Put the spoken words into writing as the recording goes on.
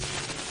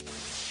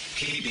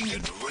Keeping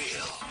it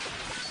real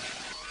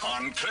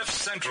on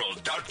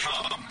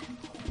CliffCentral.com.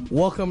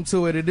 Welcome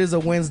to it. It is a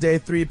Wednesday,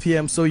 3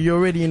 p.m., so you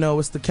already know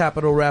it's the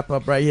Capital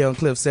Wrap-Up right here on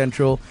Cliff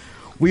Central.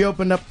 We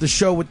opened up the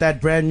show with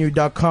that brand new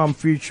 .com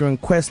featuring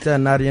Questa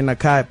and Nadia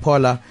Nakai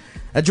Paula.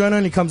 That joint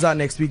only comes out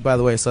next week, by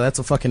the way, so that's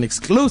a fucking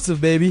exclusive,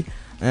 baby.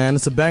 And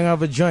it's a banger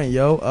of a joint,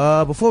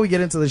 yo. Before we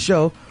get into the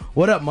show,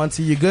 what up,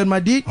 Monty? You good,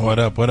 my D? What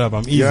up?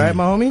 I'm easy. You alright,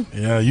 my homie?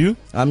 Yeah, you?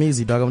 I'm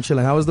easy, dog. I'm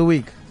chilling. How was the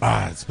week?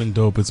 It's been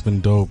dope.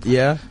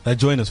 Yeah? That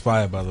joint is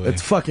fire, by the way.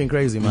 It's fucking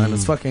crazy, man.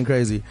 It's fucking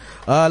crazy.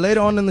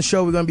 Later on in the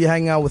show, we're going to be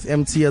hanging out with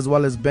Emtee as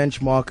well as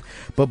Benchmarq.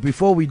 But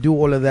before we do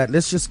all of that,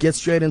 let's just get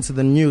straight into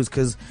the news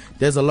because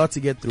there's a lot to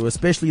get through,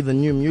 especially the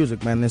new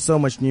music, man. There's so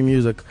much new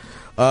music.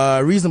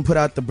 Reason put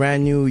out the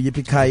brand new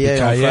Yippee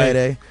Kaye on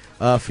Friday,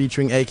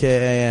 featuring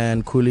AKA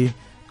and Cooley.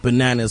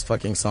 Bananas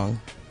fucking song.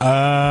 Dog,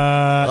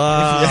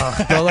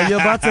 are you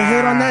about to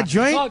hit on that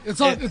joint?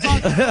 It's on.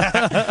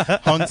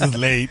 Hunt is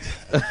late.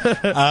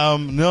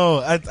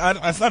 No,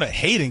 I started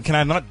hating. Can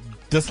I not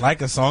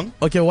dislike a song?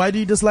 Okay, why do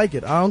you dislike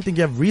it? I don't think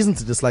you have reason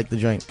to dislike the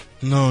joint.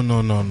 No.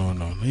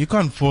 You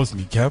can't force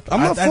me, Cap. I'm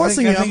not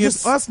forcing you. I'm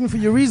just asking for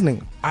your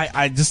reasoning.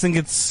 I just think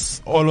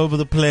it's all over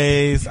the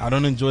place. I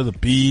don't enjoy the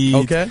beat.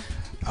 Okay.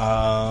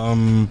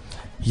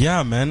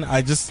 Yeah, man.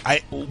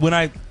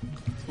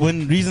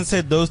 When Reason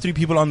said those three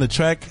people on the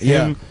track,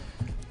 him,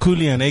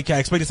 Cooley, and AK, I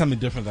expected something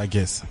different, I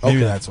guess.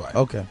 Maybe that's why.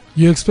 Okay.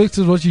 You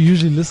expected what you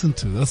usually listen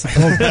to. That's the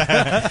problem.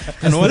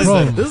 And what is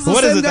it? This is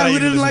the same guy we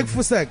didn't like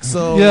for sex,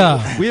 so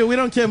yeah. we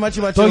don't care much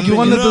about Dog, you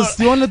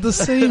wanted the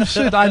same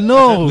shit. I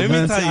know. Let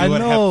me tell you what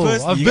happened.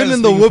 First, I've been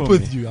in the whip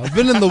with you. It's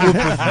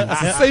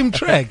the same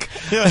track.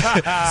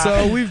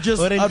 So we've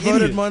just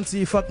upvoted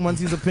Monty. Fuck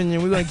Monty's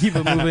opinion. We're going to keep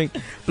it moving.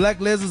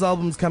 Black Les's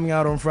album's coming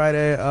out on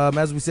Friday.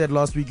 As we said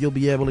last week, you'll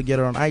be able to get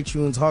it on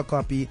iTunes, hard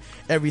copy,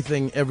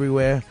 everything,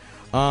 everywhere.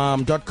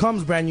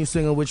 .com's brand new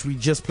single, which we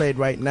just played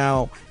right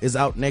now, is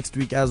out next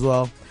week as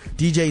well.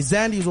 DJ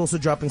Zandy is also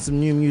dropping some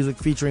new music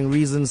featuring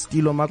Reason,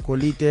 Stilo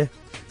Makolite,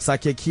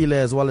 Sake Kile,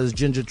 as well as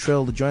Ginger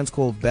Trill. The joint's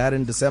called Bad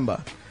in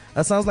December.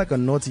 That sounds like a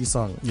naughty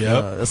song.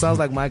 Yeah, it sounds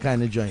like my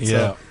kind of joint.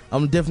 So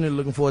I'm definitely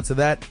looking forward to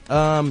that.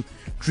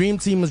 Dream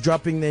Team is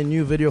dropping their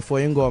new video for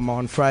Ingoma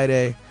on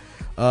Friday.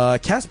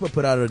 Casper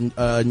put out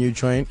a new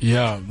joint.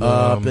 Yeah.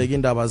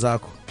 Begin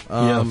Dabazako.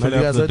 Have you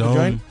guys heard the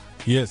joint?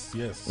 Yes.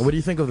 What do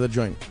you think of the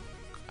joint?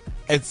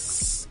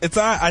 It's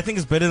I think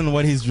it's better than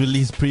what he's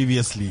released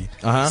previously.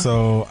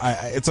 So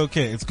it's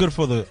okay. It's good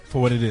for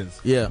what it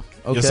is. Yeah.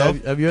 Okay.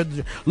 Yourself? Have you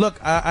heard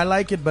Look, I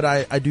like it, but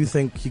I do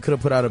think he could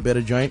have put out a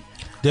better joint.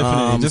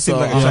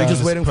 Definitely. I'm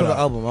just waiting for the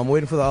album. I'm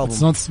waiting for the album.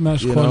 It's not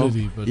smash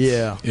quality, but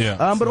yeah.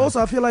 But so. Also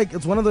I feel like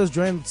it's one of those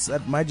joints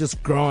that might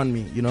just grow on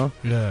me,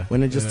 Yeah.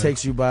 when it just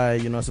takes you by,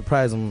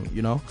 surprise them,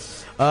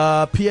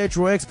 PH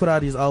Roix put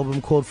out his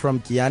album called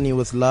From Kiani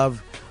with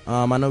Love.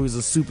 I know he's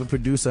a super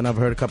producer and I've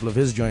heard a couple of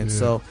his joints,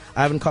 so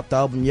I haven't copped the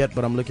album yet,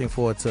 but I'm looking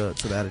forward to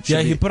that.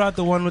 He put out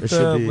the one with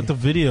the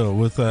video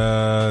with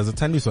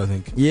Zatandiso, I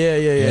think.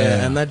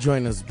 Yeah, and that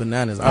joint is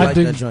bananas. I like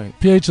that joint.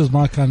 PH is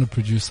my kind of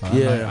producer.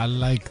 I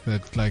like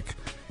that. Like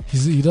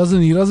he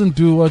doesn't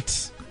do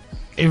what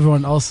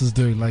everyone else is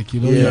doing. Like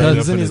he's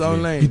in his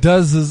own lane. He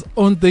does his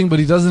own thing, but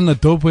he does it in a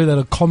dope way that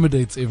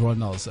accommodates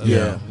everyone else.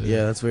 Yeah,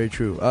 that's very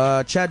true.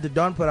 Chad the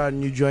Don put out a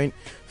new joint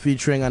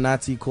featuring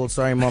Anati called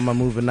Sorry Mama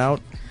Moving Out.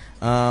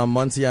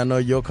 Monty, I know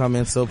you're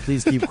coming, so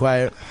please keep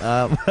quiet.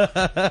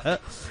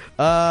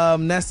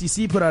 Nasty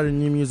C put out a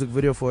new music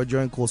video for a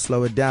joint called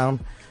Slow It Down.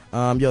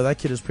 That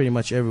kid is pretty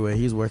much everywhere.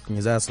 He's working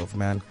his ass off,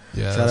 man.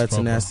 Yeah, shout out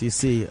to Nasty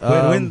C.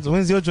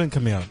 When's your joint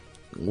coming out?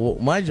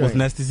 My joint with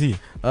Nasty C.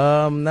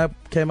 That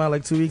came out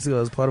like 2 weeks ago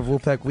as part of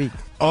Wolfpack Week.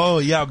 Oh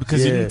yeah,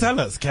 because you didn't tell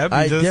us, Cap.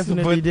 I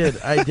definitely did.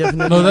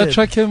 No, that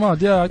track came out.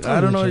 Yeah, I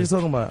don't know what you're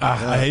talking about.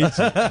 I hate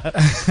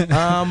you.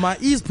 My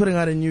E's putting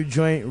out a new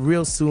joint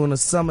real soon, a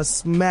summer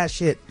smash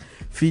hit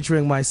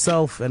featuring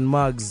myself and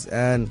Muggs,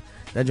 and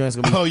that joint's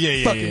gonna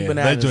be fucking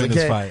bananas. That joint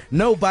is fire.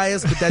 No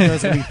bias, but that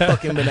joint's gonna be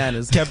fucking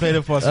bananas. Cap played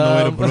it for us on the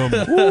way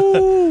to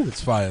Broom.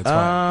 It's fire.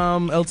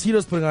 El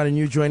Tito's putting out a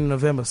new joint in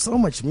November. So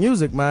much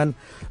music, man.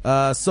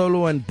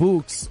 Solo and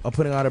Books are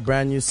putting out a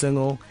brand new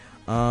single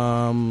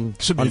on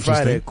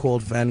Friday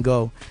called Van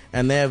Gogh,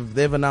 and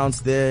they've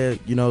announced their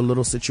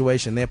little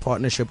situation, their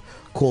partnership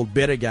called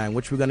Better Gang,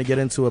 which we're gonna get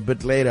into a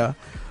bit later.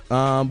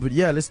 But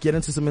yeah, let's get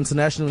into some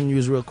international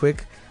news real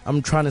quick.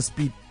 I'm trying to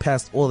speed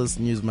past all this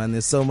news, man.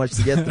 There's so much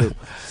to get through.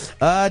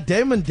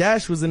 Damon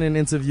Dash was in an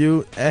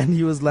interview and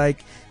he was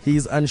like,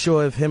 he's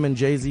unsure if him and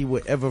Jay-Z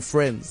were ever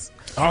friends.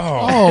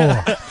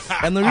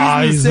 And the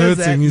reason he says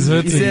that, he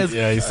says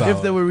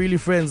if they were really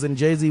friends, then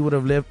Jay-Z would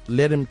have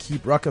let him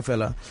keep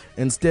Rockefeller.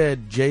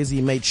 Instead, Jay-Z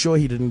made sure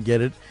he didn't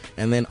get it,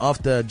 and then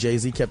after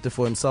Jay-Z kept it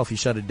for himself, he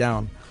shut it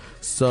down.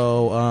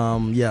 So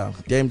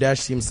Dame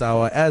Dash seems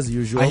sour as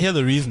usual. I hear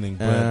the reasoning,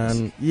 but I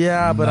think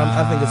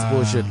it's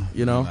bullshit,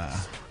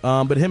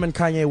 But him and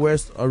Kanye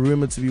West are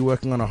rumored to be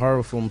working on a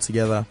horror film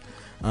together.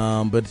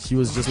 But he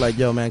was just like,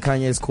 yo, man,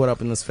 Kanye's caught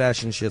up in this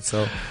fashion shit,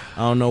 so I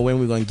don't know when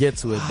we're going to get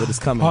to it, but it's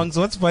coming. Hongs,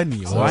 what's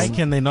funny? So, why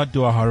can they not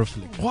do a horror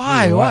flick?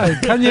 Why?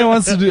 Kanye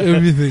wants to do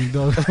everything,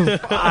 dog.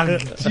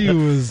 Gee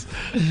whiz.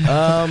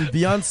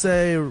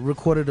 Beyonce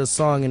recorded a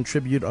song in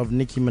tribute of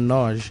Nicki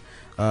Minaj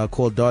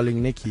called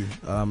Darling Nikki,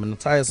 an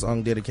entire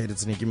song dedicated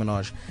to Nicki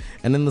Minaj.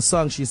 And in the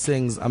song she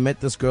sings, I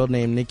met this girl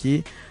named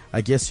Nikki.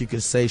 I guess you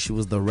could say she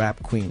was the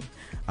rap queen.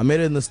 I met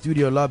her in the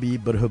studio lobby,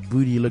 but her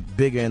booty looked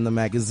bigger in the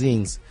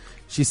magazines.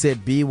 She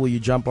said, B, will you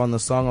jump on the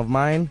song of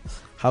mine?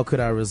 How could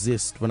I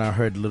resist when I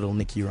heard Little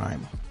Nikki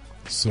rhyme?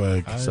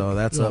 Swag. So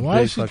that's a why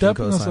big is she fucking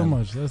dapping her so cosign.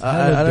 much? That's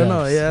I don't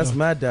know. Yeah, that's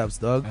mad daps,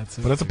 dog. But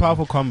that's a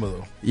powerful combo,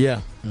 though.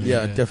 Yeah,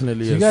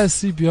 definitely Did is. you guys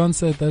see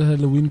Beyonce at that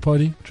Halloween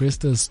party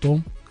dressed as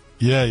Storm?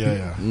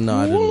 Yeah. No,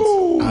 I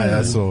didn't.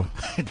 I saw.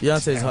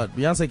 Beyonce's hot.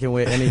 Beyonce can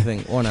wear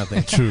anything or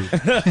nothing. True.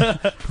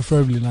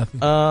 Preferably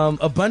nothing.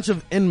 A bunch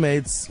of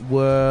inmates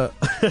were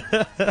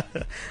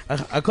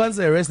I can't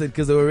say arrested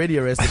because they were already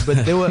arrested,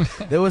 but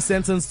they were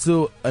sentenced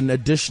to an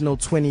additional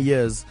 20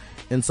 years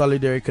in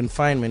solitary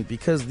confinement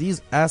because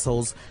these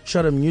assholes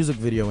shot a music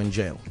video in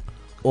jail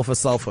off a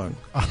cell phone.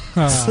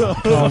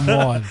 Come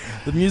on.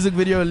 The music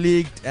video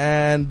leaked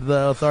and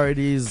the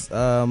authorities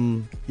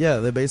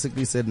they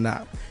basically said,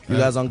 nah, you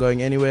guys aren't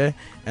going anywhere,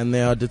 and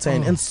they are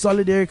detained in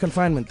solitary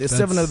confinement. There's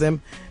 7 of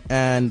them,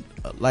 and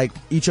like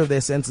each of their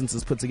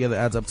sentences put together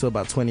adds up to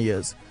about 20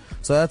 years.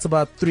 So that's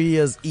about 3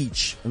 years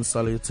each in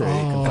solitary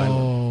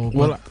confinement.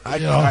 Well,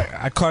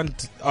 I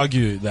can't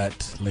argue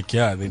that. Like,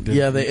 yeah, they did.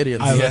 Yeah, they're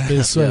idiots.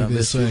 They swag.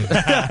 They swag.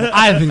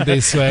 I think they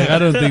swag. I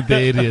don't think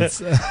they're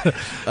idiots.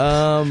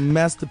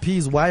 Master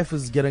P's wife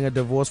is getting a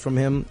divorce from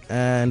him,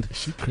 and is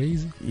she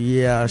crazy?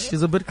 Yeah,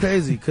 she's a bit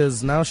crazy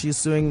because now she's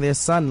suing their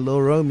son,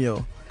 Lil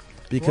Romeo,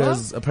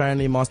 because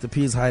apparently Master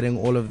P is hiding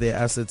all of their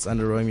assets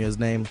under Romeo's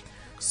name.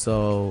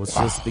 So it's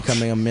just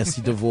becoming a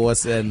messy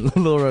divorce, and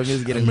Lil Romeo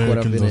is getting caught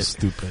up in it.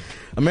 Stupid.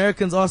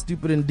 Americans are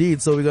stupid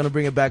indeed. So we're gonna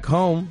bring it back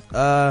home.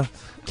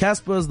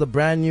 Casper is the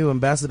brand new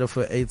ambassador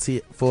for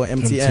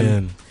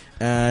MTN,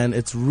 and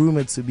it's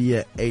rumored to be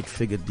an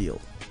 8-figure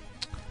deal.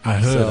 I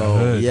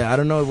heard. Yeah, I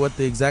don't know what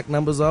the exact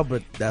numbers are,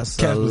 but that's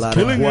Casper's a lot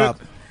of guap.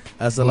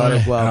 That's a lot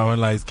of guap. I won't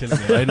lie, he's killing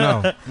it right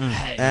now.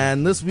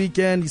 And this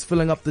weekend he's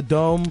filling up the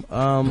dome.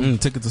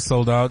 Tickets are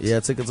sold out. Yeah,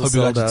 tickets are Hope you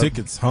sold got out. your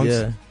tickets, Hans.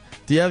 Yeah.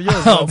 Do you have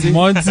yours, Monty?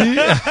 Monty?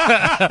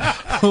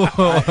 So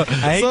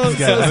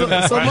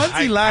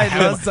Monty lied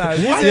last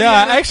time.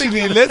 Yeah,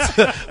 actually,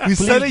 we're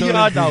selling you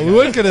out now. We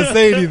weren't going to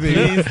say anything.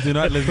 Please do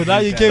not listen. But now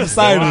you came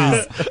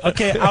sideways. Wow.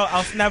 Okay,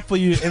 I'll snap for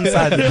you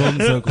inside the dome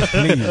circle,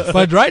 please.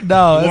 But right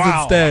now, as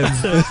it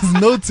stands, there's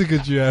no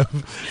ticket you have.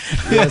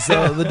 Yeah,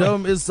 so the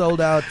dome is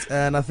sold out,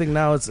 and I think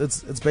now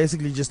it's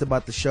basically just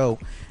about the show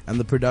and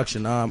the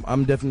production.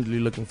 I'm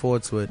definitely looking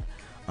forward to it.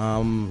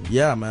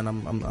 Yeah, man,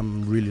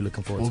 I'm really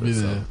looking forward to it.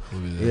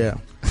 We'll be there. Yeah.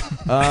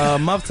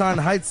 Mufton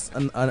Heights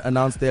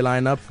announced their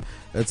lineup.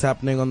 It's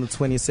happening on the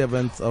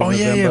 27th of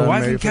November. Yeah. Why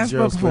Mary isn't Casper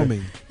Fitzgerald Square.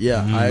 performing?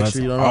 Yeah, I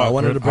actually don't know. I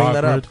wanted to bring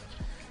that up.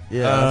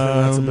 Yeah, I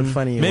think that's a bit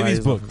funny. Maybe why he's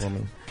he's not booked.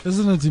 performing.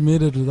 Isn't it he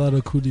made it without a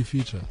Kudi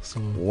feature? So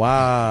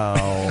Wow.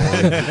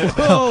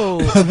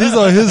 Whoa. these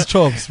are his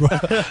chops, bro.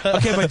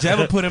 Okay, but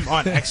Jabba put him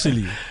on,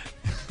 actually.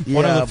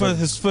 One of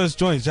his first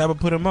joints, Jabba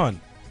put him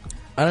on.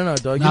 I don't know,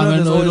 dog. Nah, man,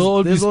 it'll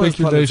all be there's always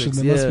speculation.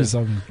 politics. There must be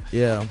something.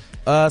 Yeah.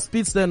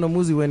 Speedster and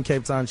Nomuzi were in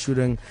Cape Town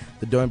shooting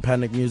the Don't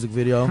Panic music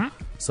video.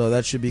 So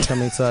that should be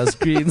coming to our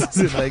screens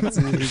in like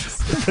 2 weeks.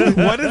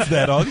 What is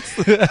that, Ox?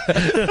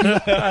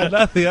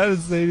 Nothing. I didn't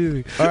say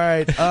anything. All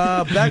right.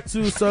 Back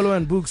to Solo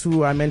and Books,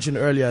 who I mentioned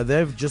earlier.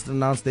 They've just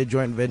announced their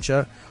joint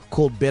venture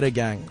called Better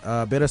Gang.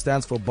 Better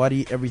stands for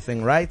Body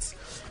Everything Right.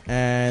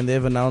 And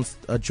they've announced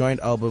a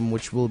joint album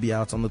which will be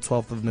out on the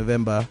 12th of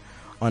November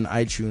on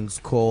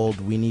iTunes called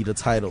We Need a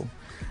Title.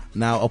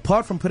 Now,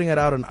 apart from putting it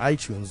out on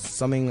iTunes,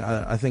 something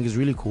I think is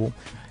really cool,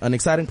 an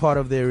exciting part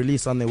of their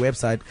release on their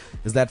website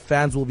is that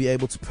fans will be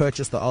able to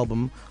purchase the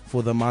album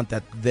for the amount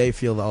that they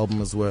feel the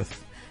album is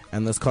worth.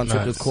 And this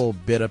concept is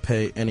called Better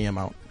Pay Any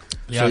Amount.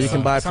 Yeah, so you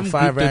can buy it for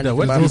 5 rand.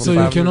 Also,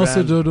 you can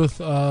also do it with,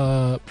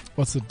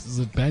 what's it? Is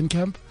it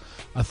Bandcamp?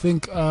 I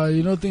think,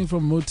 thing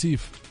from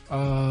Motif.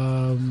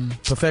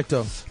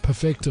 Perfecto.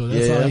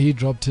 That's how he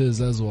dropped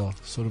his as well.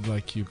 Sort of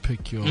like you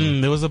pick your.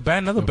 There was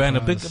another band,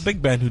 a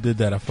big band who did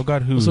that. I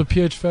forgot who. So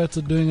PH Fats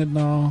are doing it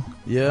now.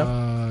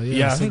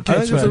 I think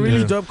it's a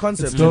really dope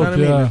concept. It's dope,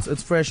 you know what I mean?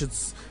 It's fresh.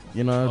 It's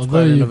it's although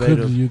quite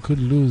innovative. you could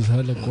lose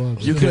hella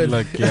guap. You could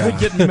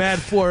get mad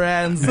 4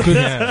 hands.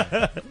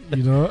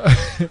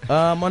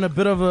 On a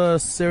bit of a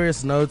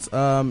serious note,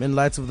 in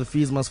light of the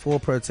Fees Must Fall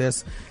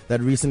protests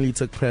that recently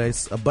took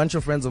place, a bunch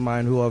of friends of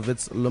mine who are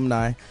Wits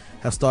alumni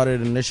have started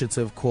an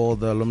initiative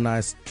called the Alumni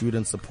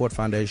Student Support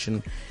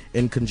Foundation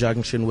in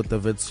conjunction with the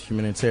Wits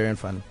Humanitarian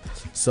Fund.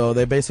 So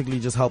they're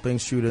basically just helping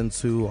students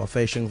who are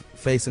facing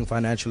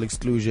financial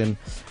exclusion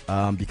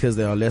because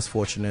they are less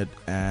fortunate.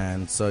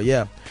 And so,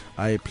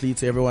 I plead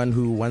to everyone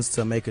who wants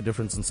to make a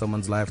difference in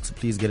someone's life to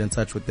please get in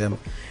touch with them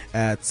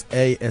at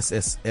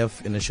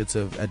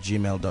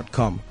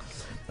ASSFinitiative@gmail.com.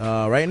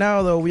 Right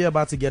now, though, we are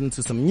about to get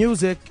into some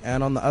music,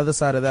 and on the other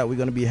side of that, we're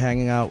going to be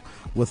hanging out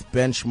with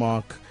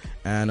Benchmarq,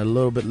 and a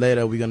little bit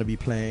later, we're going to be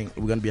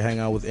hanging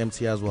out with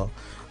Emtee as well.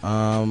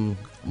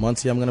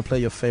 Monty, I'm going to play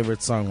your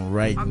favorite song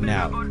right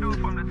now.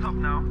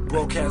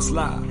 Broadcast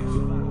live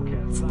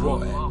for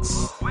Broads.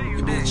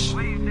 You bitch.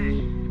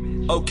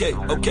 Okay.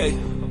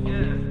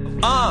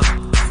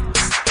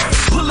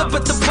 Pull up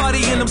at the party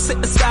and I'm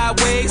sitting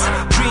sideways.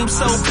 Dream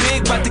so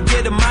big, about to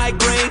get a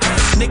migraine.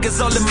 Niggas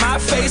all in my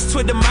face,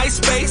 Twitter,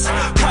 MySpace.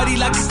 Party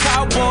like a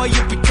cowboy,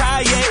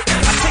 yippee-ki-yay.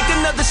 I take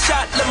another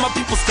shot, let my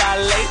people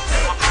dilate.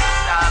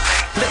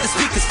 Let the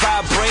speakers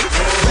vibrate.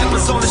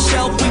 Rappers on the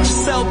shelf, with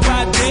yourself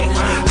by day.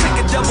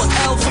 Take a double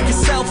L for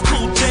yourself,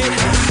 Cool J.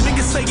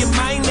 Niggas saying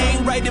my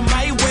name, right in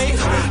my way.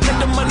 Let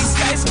the money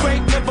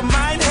skyscrape, never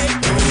mind hate.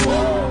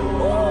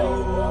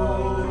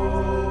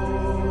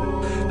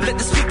 Let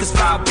the speakers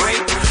vibrate.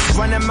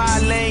 Running my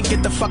lane,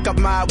 get the fuck up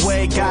my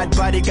way. God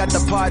body got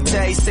the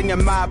party,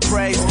 singing my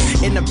praise.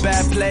 In a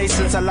bad place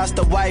since I lost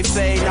the wife,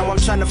 now I'm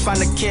trying to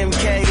find a Kim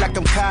K like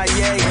I'm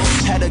Kanye.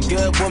 Had a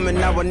good woman,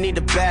 now I need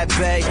a bad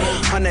bae.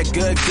 On that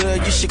good,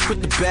 you should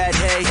quit the bad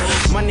hay.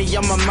 Money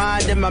on my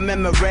mind and my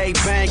memory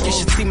bank. You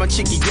should see my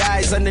cheeky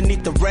eyes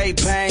underneath the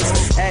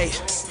Ray-Bans. Hey,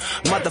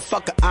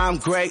 motherfucker, I'm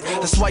great.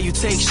 That's why you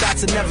take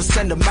shots and never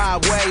send them my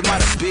way.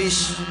 Mother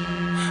bitch.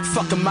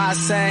 Fuck am I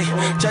saying?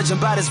 Judging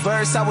by this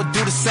verse, I would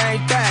do the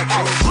same thing.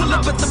 Pull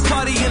up at the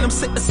party and I'm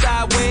sitting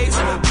sideways.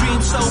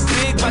 Dream so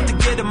big, about to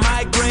get a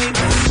migraine.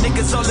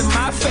 Niggas all in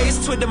my face,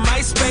 Twitter,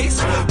 MySpace.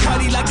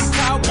 Party like a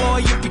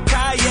cowboy,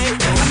 yippee-ki-yay.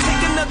 I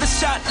take another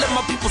shot, let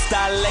my people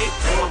dilate.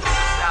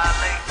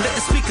 Let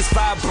the speakers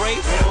vibrate.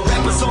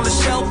 Rappers on the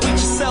shelf, with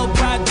yourself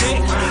by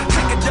day.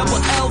 Take a double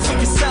L for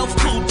yourself,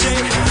 Cool J.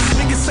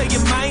 Niggas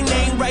saying my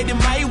name, right in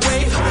my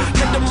way.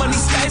 Let the money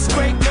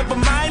skyscrape, never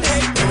mind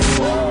hate.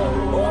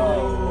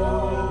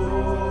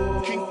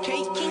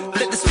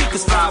 Let the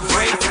speakers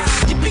vibrate.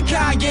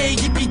 Yippee-ki-yay,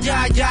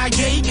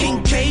 yippee-yi-yi-yay.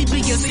 King K,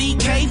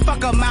 B-S-E-K,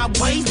 fuck up my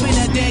ways. Been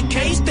a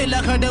decade, still a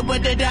hundred,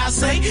 what did I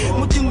say?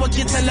 Muting what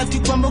you tell up,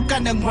 you come up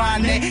and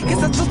wane.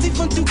 Guess I told you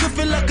from you can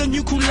feel like a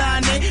new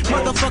kulane.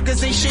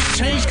 Motherfuckers ain't shit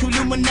changed,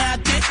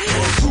 Kuluminati.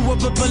 Who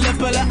up a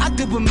pulla, I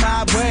do it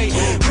my way.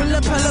 Pull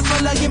up,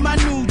 in my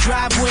new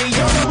driveway.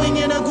 Yo, when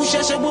you're a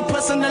gushasha with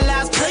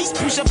personalized place.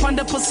 Push up on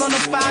the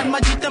personified,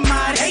 my jita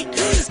mind hate.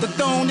 The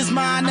throne is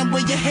mine, and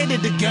where you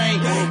headed the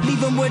game.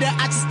 Leave him with her,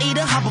 I just ate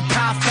a hop of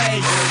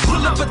parfait.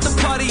 Pull up at the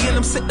party and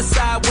I'm sitting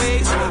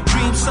sideways.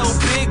 Dream so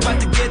big, about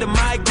to get a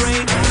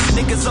migraine.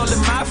 Niggas all in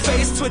my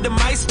face, Twitter,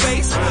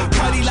 MySpace.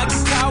 Party like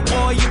a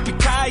cowboy,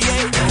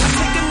 yippee-ki-yay. I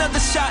take another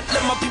shot,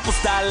 let my people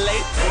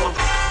dilate.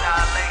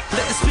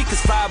 Let the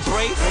speakers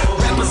vibrate.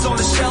 Rappers on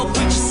the shelf,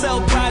 with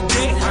yourself by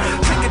day.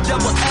 Take a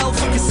double L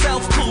for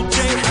yourself, Cool J.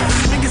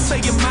 Niggas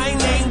saying my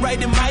name,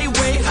 right in my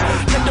way.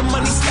 Let the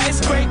money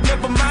skyscrape,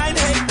 never mind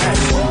hate.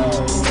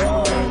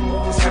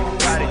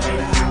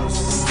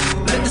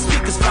 Let the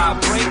speakers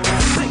vibrate.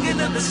 Take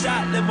another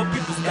shot, let my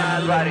people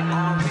dilate.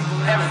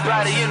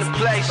 Everybody in the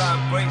place,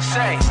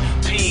 say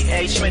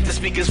PH, make the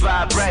speakers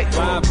vibrate.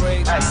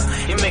 Ay,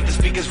 you make the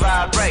speakers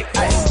vibrate.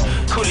 Ay,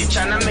 Cooley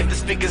tryna make the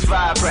speakers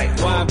vibrate.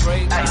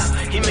 Ay,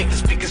 he make the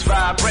speakers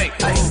vibrate.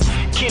 Ay,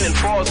 Keenan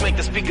Falls make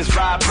the speakers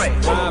vibrate.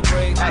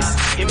 Ay,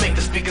 he make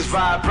the speakers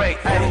vibrate.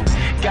 Ay,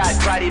 God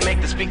body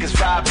make the speakers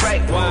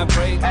vibrate.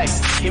 Ay,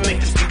 he make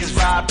the speakers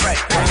vibrate.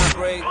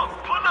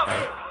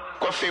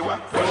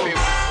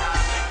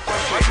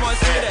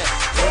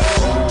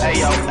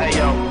 Ayo,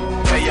 ayo,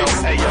 ayo,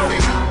 ayo,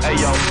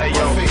 ayo,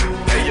 ayo,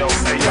 ayo, ayo,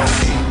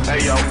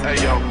 ayo,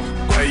 ayo,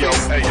 ayo,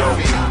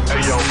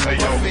 ayo,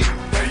 ayo,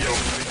 ayo.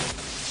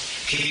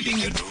 Keeping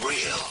it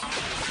real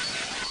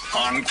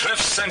on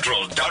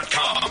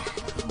CliffCentral.com.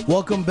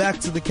 Welcome back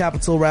to the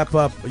Capital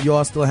Wrap-Up. You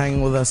are still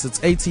hanging with us. It's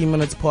 18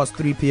 minutes past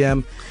 3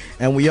 p.m.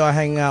 and we are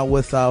hanging out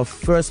with our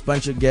first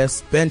bunch of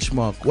guests,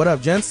 Benchmarq. What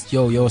up, gents?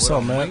 Yo, what's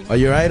up, man? Are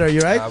you right? We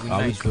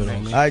good,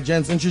 man. All right,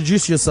 gents,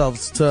 introduce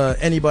yourselves to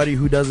anybody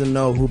who doesn't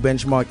know who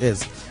Benchmarq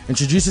is.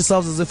 Introduce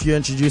yourselves as if you're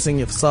introducing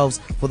yourselves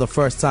for the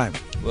first time.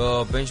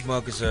 Well,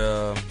 Benchmarq is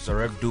a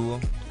rap duo.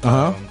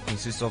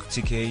 Consists of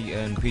TK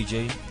and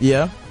PJ.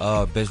 Yeah.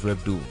 Best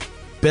rap duo.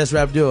 Best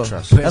rap duo.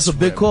 Trust. That's a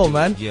big call,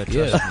 man. Yeah.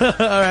 All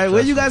right,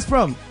 where you guys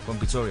from? From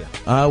Pretoria.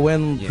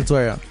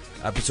 Pretoria?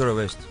 Pretoria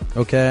West.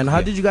 Okay, and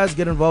how did you guys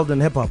get involved in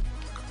hip hop?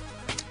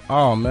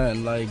 Oh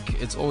man, like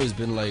it's always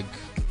been like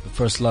the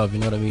first love, you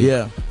know what I mean?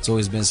 Yeah. It's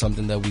always been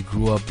something that we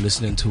grew up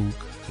listening to,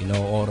 you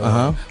know, all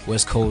the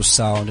West Coast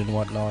sound and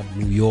whatnot,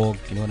 New York,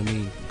 you know what I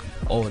mean?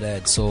 All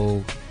that.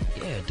 So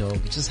yeah, dog,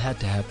 it just had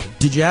to happen.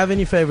 Did you have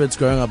any favorites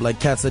growing up, like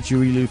cats that you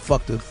really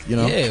fucked with, you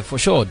know? Yeah, for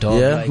sure, dog.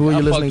 Yeah? Like, who were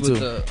you listening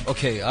to?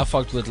 I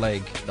fucked with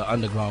like the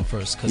underground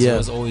first, because it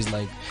was always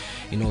like,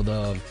 you know,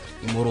 the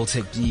Immortal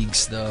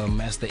Techniques, the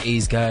Master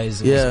Ace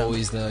guys. It was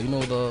always the, you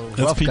know, the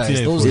that's rough PTA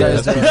guys. Those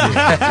guys.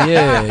 that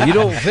Yeah, you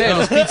know,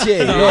 that's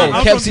PTA.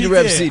 I'm Cap City from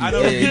Rap PTA. City. I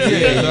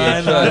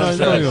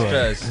know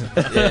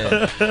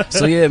Yeah.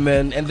 So yeah,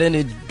 man. And then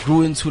it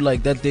grew into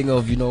like that thing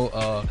of, you know,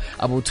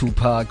 about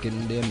Tupac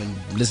and them and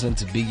listening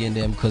to Biggie and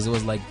them because it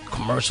was like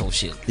commercial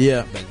shit.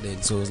 Yeah. Back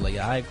then. So it was like,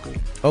 alright, cool.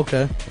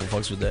 Okay. Who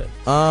fucks with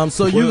that?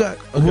 So you got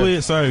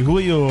who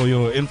are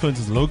your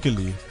influences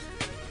locally?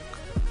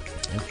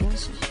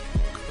 Influences?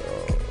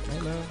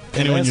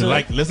 Anyone you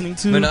like listening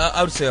to? Man,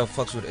 I would say I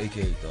fucks with AK,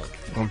 dog.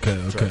 Okay.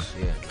 Trust,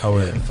 yeah. How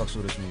I fucks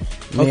with his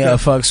music. Okay. Yeah, I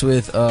fucks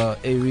with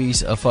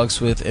Aries, I fucks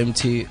with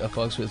Emtee, I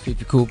fucks with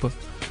 50 Cooper,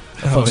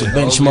 I fucks with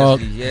Benchmark.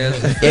 Yeah.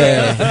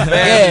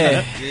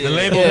 The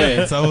label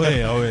mates,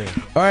 away.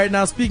 All right,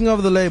 now speaking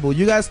of the label,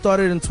 you guys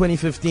started in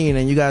 2015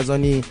 and you guys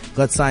only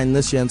got signed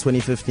this year in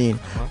 2015.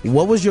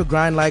 What was your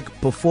grind like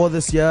before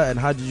this year and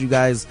how did you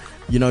guys,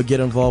 you know,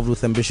 get involved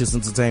with Ambitious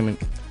Entertainment?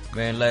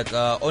 Man, like,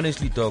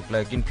 honestly, dog,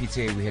 like, in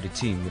PTA, we had a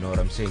team, you know what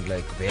I'm saying?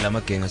 Like, Vela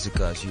Makenga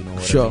Sikas, you know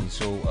what I mean?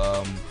 So,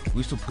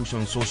 we used to push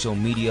on social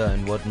media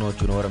and whatnot,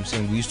 you know what I'm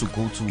saying? We used to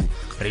go to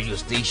radio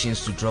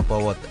stations to drop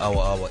our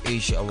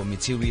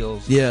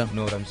materials. Yeah. You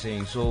know what I'm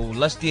saying? So,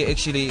 last year,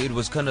 actually, it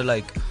was kind of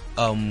like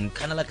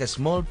a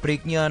small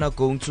break, Nyana,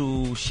 going to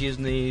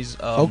Shizney's,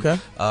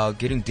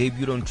 getting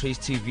debuted on Trace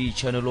TV,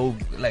 Channel O,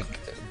 like,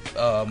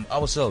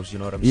 ourselves, you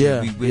know what I'm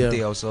saying? We went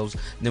there ourselves,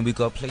 then we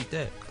got played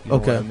there. You know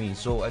what I mean?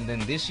 So, and then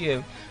this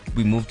year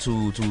we moved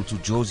to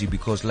Josie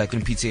because, like,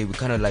 in PTA we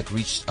kind of like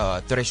reached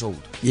threshold.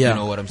 You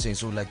know what I'm saying?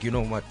 So, like, you know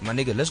what, my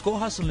nigga, let's go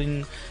hustle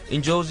in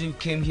Josie.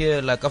 Came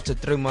here like after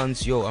 3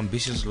 months. Yo,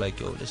 Ambitious,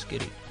 like, yo, let's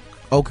get it.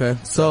 Okay,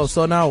 so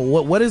now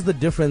what is the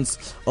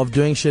difference of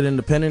doing shit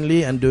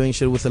independently and doing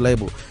shit with a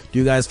label? Do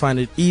you guys find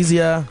it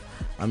easier?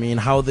 I mean,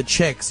 how are the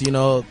checks, you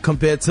know,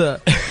 compared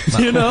to,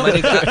 you know?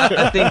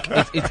 I think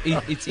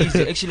it's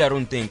easier. Actually, I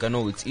don't think. I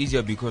know it's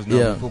easier because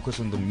now we focus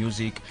on the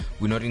music.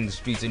 We're not in the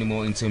streets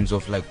anymore in terms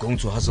of like going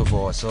to hustle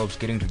for ourselves,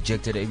 getting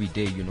rejected every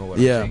day, you know what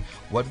I'm saying?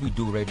 What we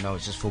do right now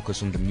is just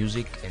focus on the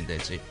music and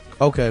that's it.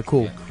 Okay,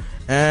 cool. Yeah.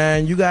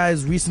 And you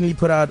guys recently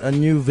put out a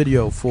new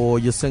video for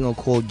your single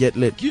called Get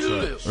Lit.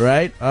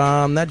 Right?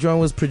 That joint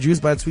was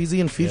produced by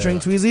Tweezy and featuring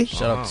Tweezy.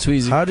 Shout out to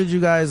Tweezy. How did you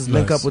guys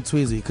link up with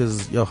Tweezy?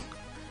 Because,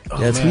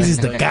 Tweezy's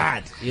the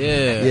god.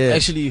 Yeah.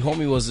 Actually,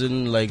 homie was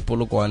in like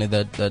Polokwane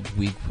that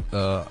week.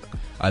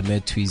 I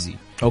met Tweezy.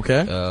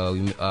 Okay.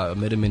 I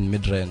met him in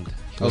Midrand.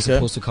 He was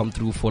supposed to come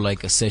through for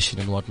like a session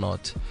and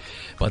whatnot.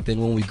 But then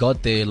when we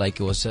got there, like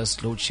it was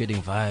just load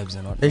shedding vibes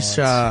and whatnot.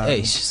 So it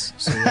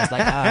was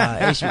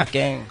like,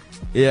 gang.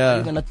 Yeah. What are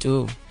you gonna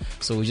do?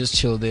 So we just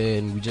chilled there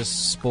and we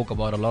just spoke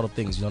about a lot of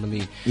things, you know what I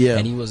mean? Yeah.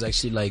 And he was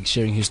actually like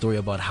sharing his story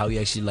about how he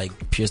actually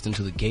like pierced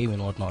into the game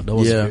and whatnot. That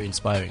was very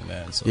inspiring,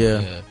 man. So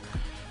yeah.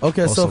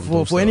 Okay, awesome,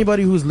 so for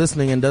anybody who's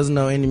listening and doesn't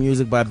know any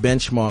music by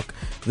Benchmarq,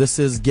 this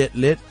is Get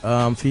Lit,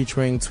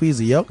 featuring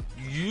Tweezy. Yep.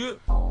 Yeah.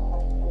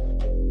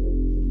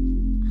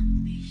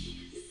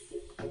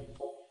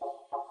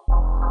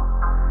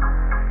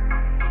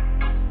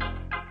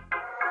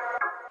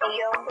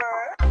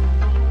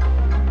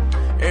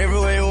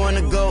 Everywhere you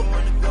wanna go,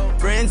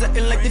 friends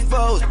acting like they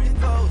foes.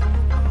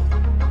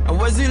 I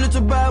wasn't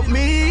little about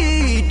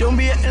me, don't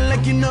be acting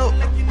like you know.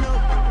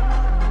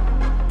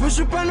 Push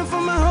up on it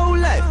for my whole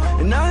life,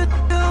 and now I'm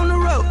on the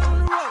road.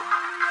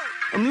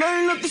 I'm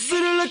lighting up the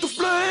city like a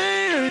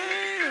flame,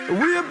 and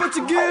we about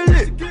to get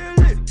lit.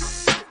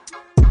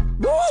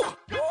 Woo!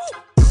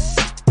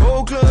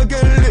 Whole club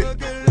get lit.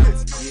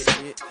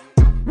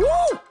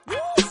 Woo!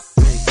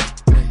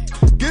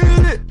 Get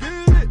lit.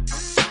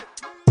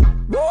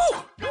 Woo!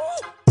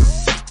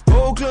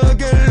 Whole club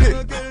get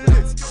lit.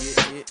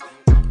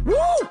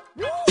 Woo!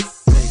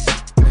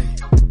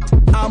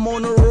 I'm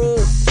on the road.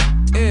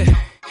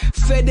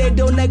 They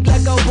don't act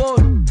like I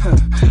won't.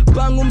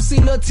 Bang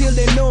sino till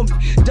they know me.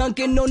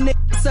 Dunkin' no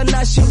niggas and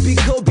I should be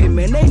Kobe.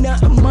 Man, ain't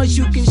nothing much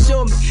you can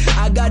show me.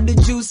 I got the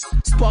juice,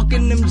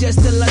 sparking them just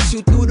till I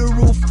shoot through the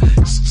roof.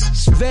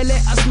 Vele,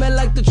 I smell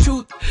like the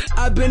truth.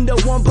 I've been the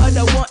one, but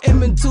I want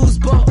him in twos,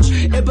 but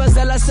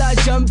Ebazala side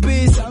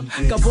jumpies.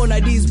 Capona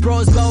these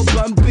bros go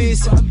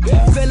bumpies.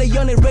 Vele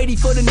young and ready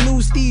for the new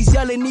steez.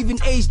 Yelling even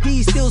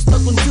HD, still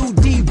stuck on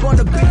 2 deep on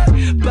the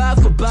beat. Buy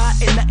for buy,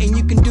 ain't nothing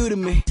you can do to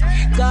me.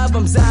 God,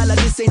 I'm Zala,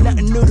 this ain't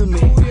nothing new to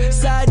me.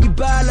 Sadi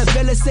Bala,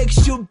 Vele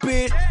sexual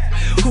bit.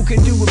 Who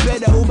can do it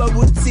better? Who about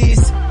what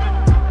this?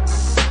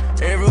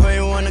 Everywhere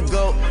you wanna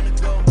go,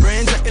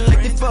 friends acting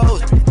like they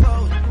foes.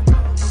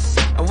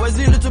 I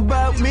wasn't little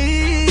about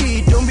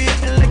me, don't be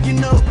acting like you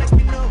know.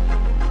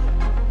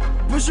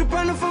 Push up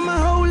on it for my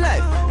whole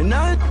life, and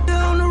now I'm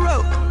on the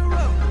road.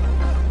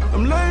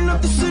 I'm lighting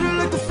up the city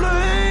like a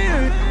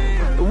flame,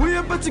 and we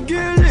about to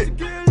get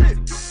lit.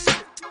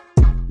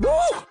 Woo!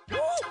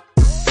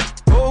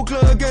 Whole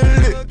club get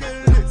lit.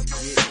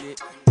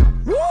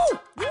 Woo!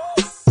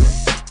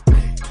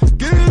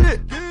 Get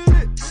lit.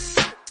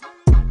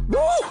 Woo!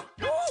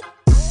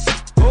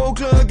 Whole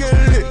club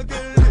get lit.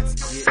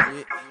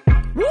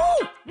 Woo!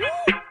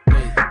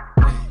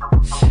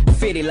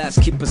 Fede la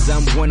God's keepers,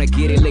 I'm wanna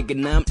get it like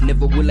an amp,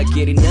 never will I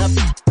get enough.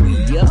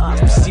 We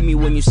up, see me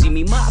when you see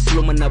me, my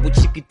flow, man, I will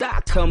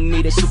chiquita, come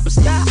meet a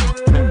superstar.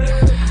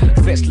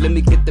 First, let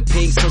me get the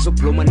pink, so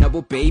blow my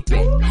double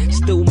baby.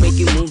 Still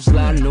making moves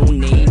like no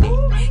name.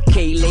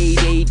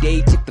 K-Lady,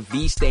 they check the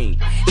V-stain.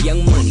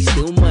 Young money,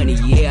 still money,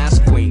 yeah, I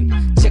scream.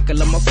 Check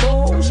all of my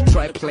foes,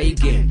 try play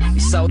game.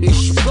 It's how this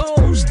shit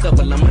goes,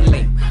 double on my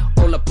lane.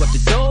 All up at the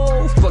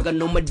door, fuck I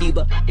know my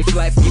diva. If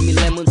life give me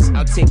lemons,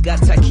 I'll take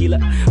out tequila.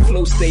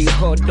 Flow stay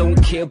hard,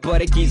 don't care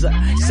about a geezer.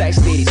 Size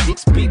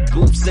 36, big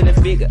boobs and a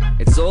figure.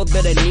 It's all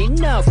that I need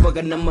now, fuck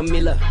I know my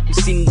Miller. You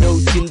see no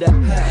Tinder,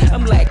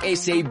 I'm like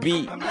SAB.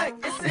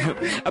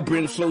 I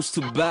bring flows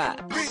to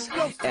bars.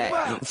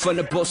 From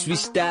the boss we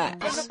start.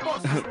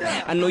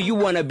 I know you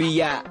wanna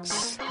be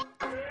ours.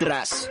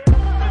 Tras.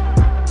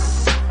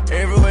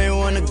 Everywhere you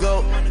wanna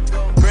go,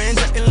 friends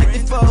acting like they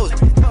foes.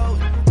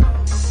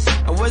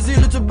 I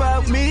wasn't little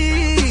about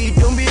me,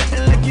 don't be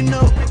acting like you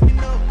know.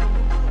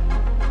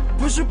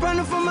 Push a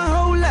partner for my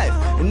whole life,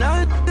 and now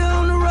I'm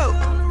on the road.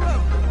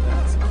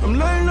 I'm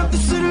lighting up the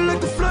city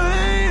like a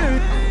flame,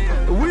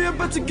 and we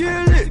about to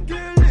get lit.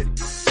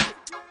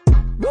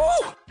 Woo!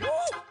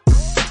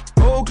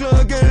 Whole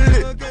club get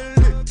lit.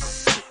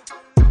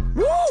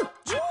 Woo!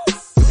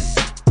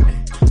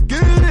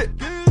 Get it.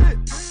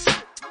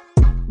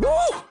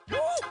 Woo!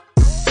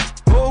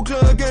 Whole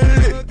club get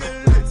lit.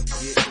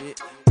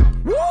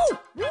 Woo!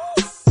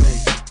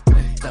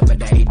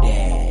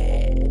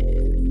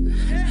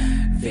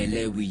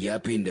 Vele, we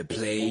up in the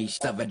place.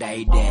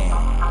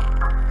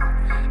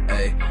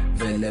 Hey,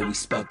 Vele, we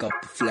spark up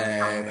the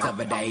flag.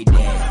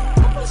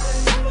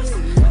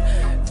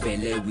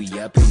 Vele, we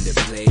up in the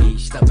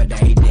place.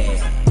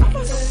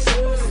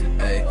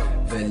 Hey,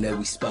 Vele,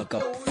 we spark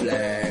up the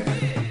flag.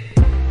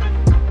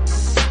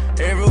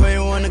 Everywhere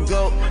you wanna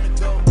go,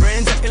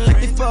 friends acting like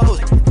they foes.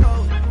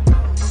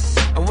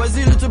 I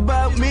wasn't little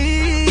about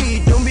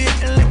me, don't be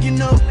acting like you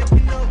know.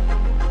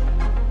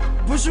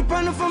 Push a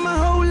partner for my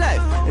whole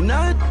life, and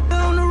now I'm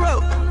on the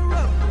road.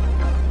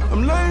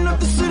 I'm lighting up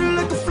the city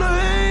like a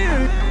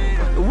flame,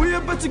 and we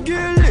about to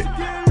get lit.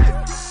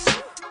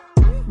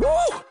 Woo!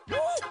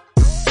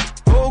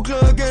 Whole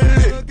club get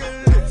lit.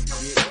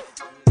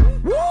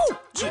 Woo!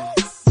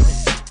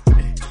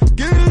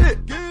 Get it.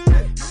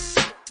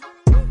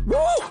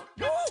 Woo!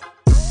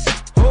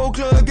 Whole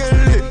club get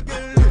lit.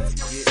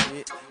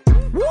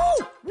 Woo!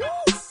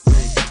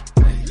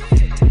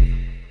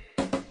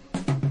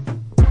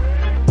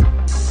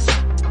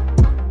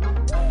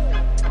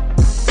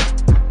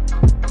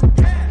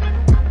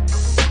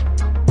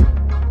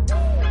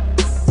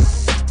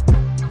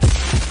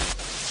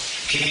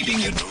 Keeping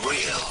it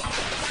real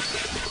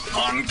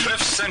on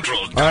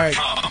CliffCentral.com. All right,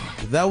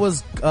 that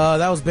was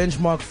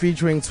Benchmarq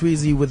featuring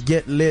Tweezy with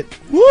Get Lit.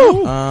 Woo!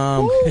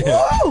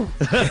 Woo!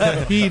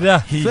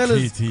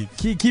 Fellas,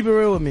 keep it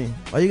real with me.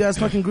 Are you guys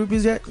fucking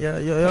groupies yet? Yeah,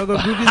 y'all got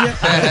groupies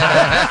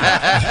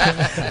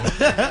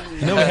yet?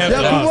 No, we have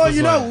come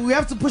on, we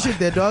have to push it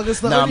there, dog. It's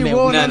the only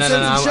raw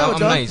nonsense show,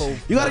 dog. Nice.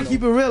 You gotta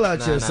keep it real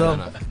out here.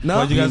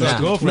 No, you guys have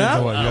girlfriends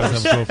or what? You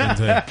guys have girlfriends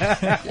here.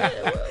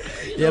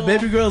 Yeah,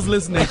 baby girl's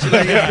listening. She's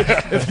like,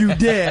 if you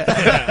dare.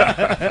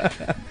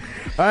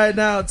 All right,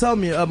 now tell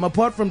me,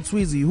 apart from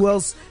Tweezy, who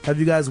else have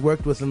you guys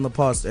worked with in the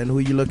past, and who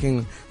are you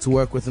looking to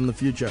work with in the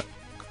future?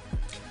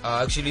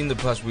 Actually, in the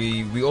past,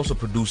 we also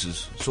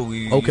producers, so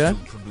we used to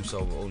produce our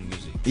own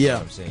music. Yeah,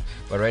 what I'm saying.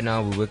 But right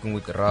now we're working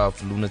with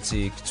Raf,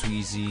 Lunatic,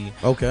 Tweezy,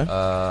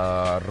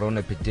 Ron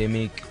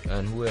Epidemic,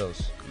 and who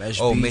else? Mesh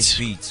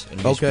Beats.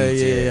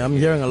 Yeah. I'm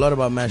hearing a lot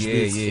about Mesh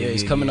Beats. Yeah,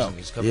 he's coming up.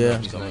 He's coming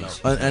up.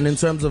 And in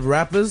terms of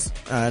rappers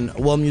and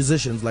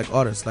musicians, like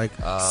artists, like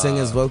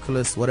singers,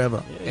 vocalists,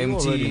 whatever.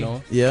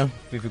 Emtee,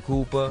 Fifi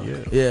Cooper.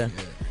 Yeah.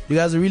 You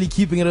guys are really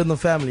keeping it in the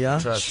family, huh?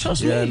 Trust.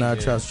 Trust. And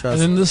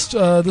then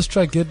this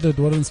track, Get Lit,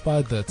 what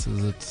inspired that?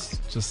 Is it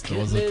just,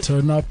 was it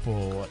turn up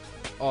or what?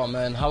 Oh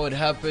man, how it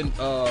happened,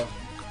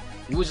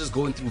 we were just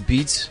going through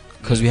beats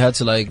because we had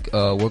to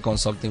work on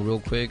something real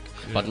quick,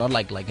 but not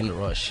like in a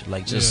rush,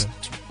 just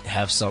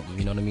have something,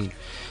 you know what I mean?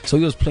 So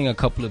he was playing a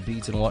couple of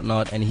beats and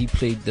whatnot, and he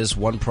played this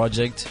one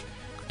project,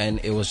 and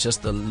it was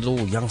just a little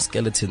young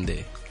skeleton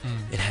there.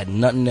 It had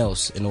nothing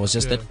else, and it was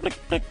just that blick,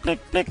 blick,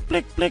 blick, blick,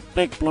 blick, blick,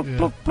 blick, block,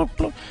 block, block,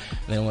 block.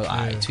 And then we're like,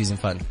 alright, Tweezy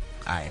fun.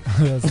 Alright.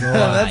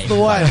 That's the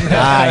one.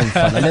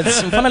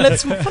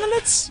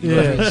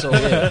 Let's. So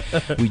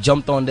we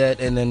jumped on that,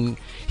 and then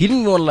he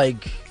didn't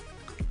want to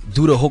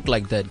do the hook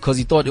like that because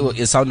he thought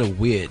it sounded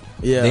weird.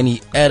 Yeah. Then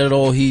he added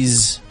all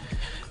his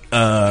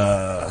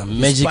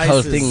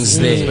magical things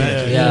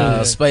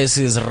there.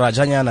 Spices,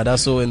 Rajanyana,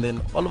 that's all, and then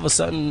all of a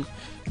sudden,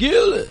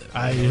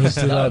 I hooked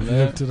it up.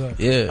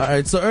 Yeah. All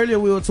right. So earlier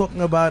we were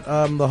talking about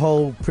the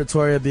whole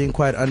Pretoria being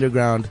quite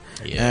underground,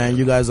 and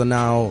you guys are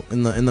now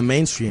in the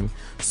mainstream.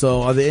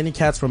 So are there any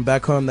cats from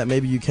back home that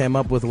maybe you came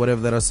up with,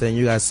 whatever, that are saying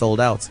you guys sold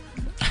out?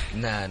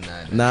 Nah,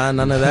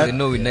 none of that. They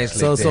know we nice.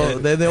 So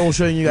they're all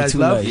showing you guys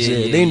love.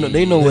 Yeah,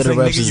 they know where the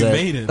raps is at.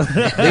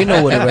 They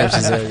know where the raps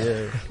is at.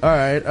 Yeah. All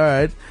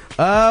right.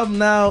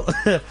 Now,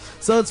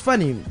 so it's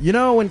funny.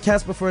 When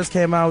Casper first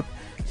came out,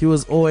 he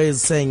was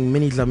always saying,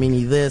 Minnie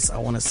Dlamini this, I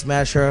want to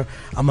smash her,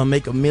 I'm going to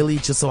make a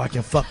milli just so I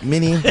can fuck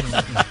Minnie.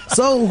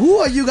 So who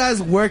are you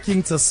guys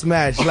working to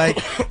smash? Like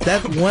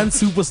that one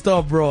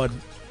superstar broad.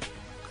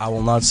 I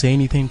will not say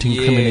anything to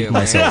incriminate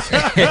myself.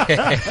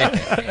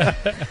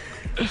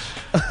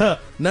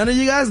 None of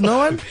you guys? No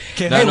one?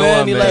 Hey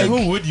man, like,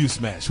 who would you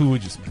smash? Who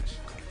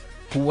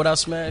would I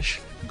smash?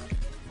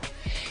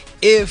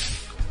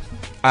 If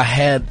I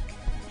had,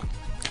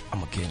 I'm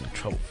gonna get in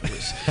trouble for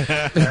this.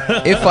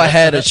 If I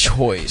had a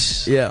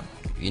choice, you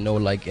know,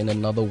 like in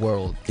another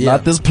world,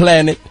 not this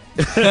planet,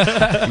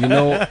 you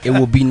know, it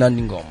will be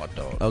Nandingo, my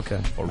dog. Okay,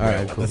 all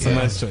right, cool. That's a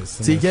nice choice.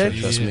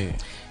 TK, that's me.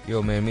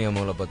 Yo, man, I'm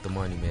all about the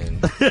money, man.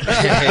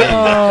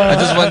 I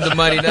just want the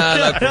money now,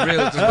 like for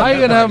real. How are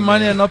you gonna have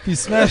money and not be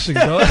smashing,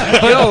 though?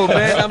 Yo,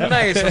 man, I'm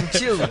nice, I'm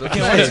chilled.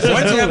 Okay,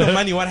 once you have the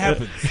money, what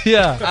happens?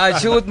 Yeah, I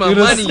chill with my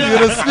money. You're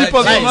gonna sleep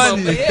on the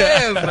money.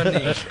 Yeah,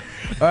 money.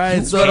 All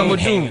right, so what I'm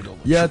gonna do.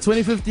 Yeah,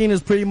 2015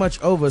 is pretty much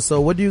over.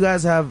 So what do you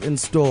guys have in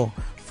store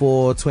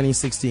for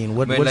 2016?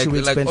 What should we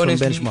expect from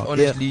Benchmarq?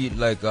 Honestly,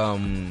 like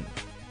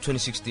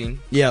 2016.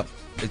 Yeah.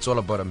 It's all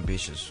about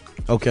ambitious.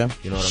 Okay.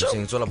 You know what I'm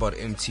saying? It's all about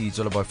Emtee, it's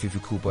all about Fifi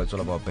Cooper, it's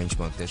all about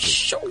Benchmarq.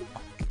 That's it.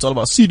 It's all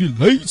about CD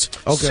Lights.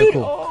 Okay,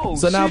 cool.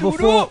 So now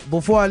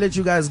before I let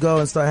you guys go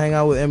and start hanging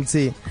out with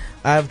Emtee,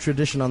 I have a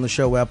tradition on the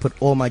show where I put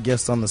all my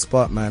guests on the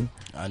spot, man.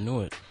 I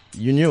knew it.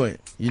 You knew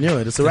it.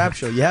 It's a rap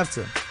show. You have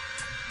to.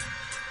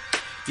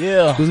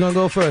 Yeah. Who's gonna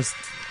go first?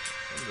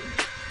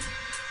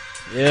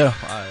 Yeah.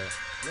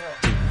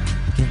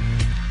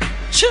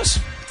 Cheers.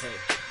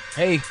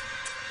 Hey.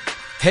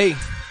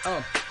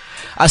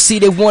 I see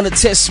they wanna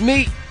test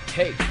me.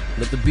 Hey,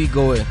 let the beat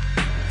go in.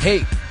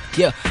 Hey,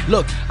 yeah,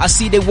 look, I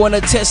see they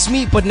wanna test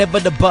me, but never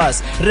the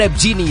boss. Rap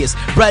genius,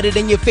 brighter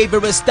than your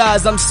favorite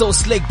stars. I'm so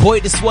slick, boy,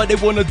 this what they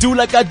wanna do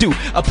like I do.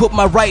 I put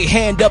my right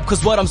hand up,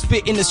 cause what I'm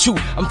spitting is true.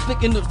 I'm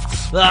thinking of,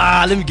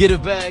 let me get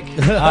it back.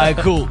 Alright,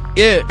 cool.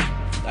 Yeah,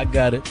 I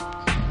got it.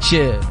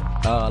 Yeah,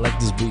 I like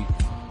this beat.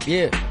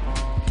 Yeah.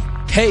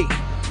 Hey,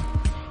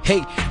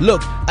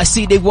 look, I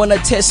see they wanna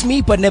test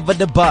me, but never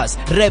the boss.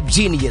 Rap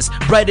genius,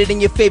 brighter than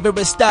your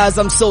favorite stars.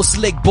 I'm so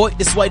slick, boy,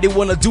 that's why they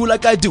wanna do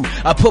like I do.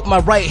 I put my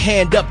right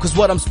hand up, cause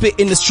what I'm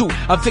spitting is true.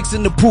 I'm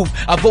fixing the proof,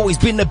 I've always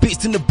been a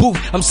beast in the booth.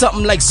 I'm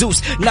something like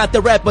Zeus, not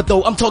the rapper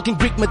though, I'm talking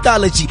Greek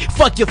mythology.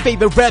 Fuck your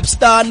favorite rap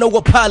star, no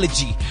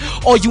apology.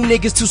 All you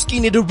niggas too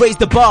skinny to raise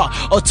the bar,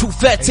 or too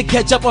fat to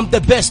catch up, I'm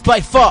the best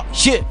by far.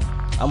 Shit,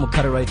 I'ma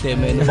cut it right there,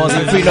 man. The balls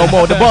ain't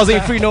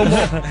free no more,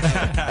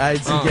 Alright,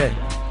 TK.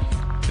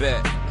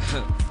 Bet.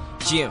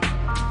 Jim.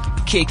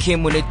 K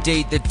came on a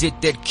date that did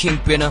that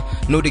kingpinner.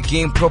 Know the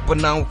game proper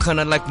now,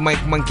 kinda like Mike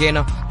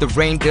Mangena. The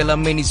rain della,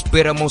 man, is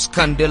better, most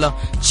candela.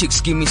 Chicks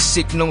give me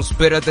signals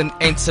better than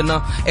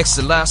Antona.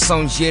 XLR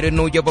sounds, yeah, they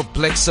know you have a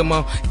black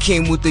summer.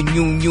 Came with the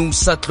new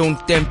Satlon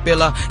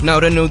Tempela. Now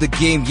they know the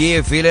game,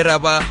 yeah,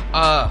 Veleraba.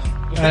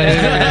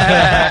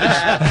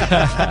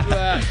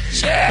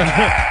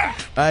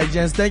 Alright,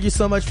 gents, thank you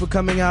so much for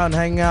coming out and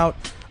hanging out.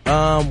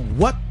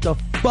 What the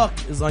fuck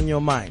is on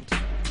your mind?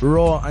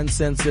 Raw,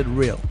 uncensored,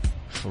 real.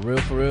 For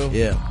real?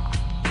 Yeah.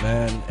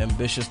 Man,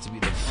 ambitious to be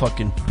the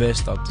fucking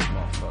best out this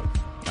motherfucker.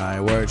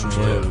 Alright, word.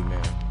 Yeah,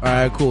 man.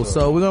 Alright, cool.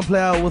 So we're gonna play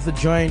out with a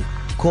joint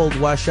called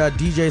Washa,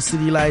 DJ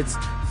City Lights,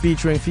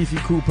 featuring Fifi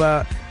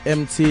Cooper,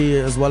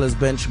 Emtee, as well as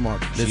Benchmarq.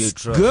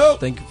 Let's go!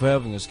 Thank you for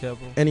having us,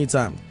 Capo.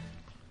 Anytime.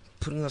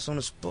 Putting us on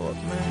the spot,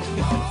 man.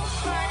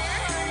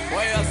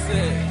 What I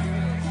say?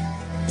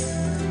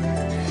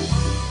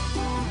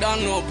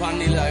 Don't know upon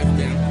the life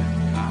then.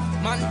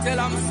 Man tell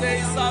them say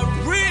it's a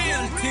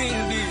real thing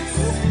this.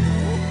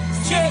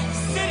 Check,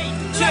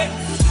 check.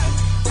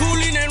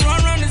 Cooling and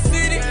run the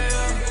city.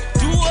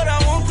 Do what I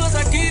want cause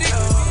I get it.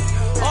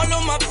 All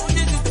of my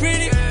bitches is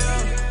pretty.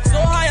 So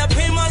high I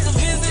pay myself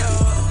visit.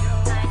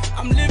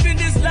 I'm living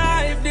this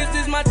life, this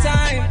is my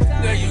time.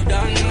 Girl, you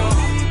don't know.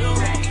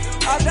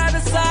 I got a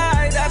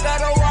side, I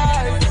got a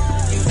wife.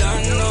 You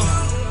don't know.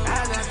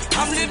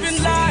 I'm living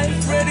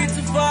life, ready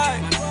to fight.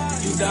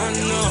 You don't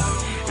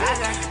know.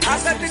 I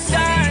got the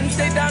time,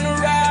 stay down the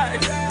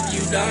ride.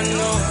 You don't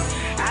know.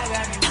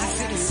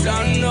 You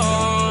don't know,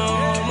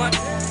 man.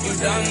 You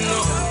don't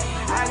know.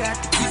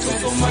 Because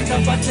so much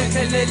about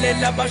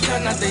la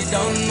bashana, they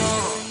don't know.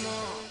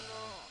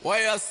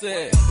 What I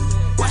say?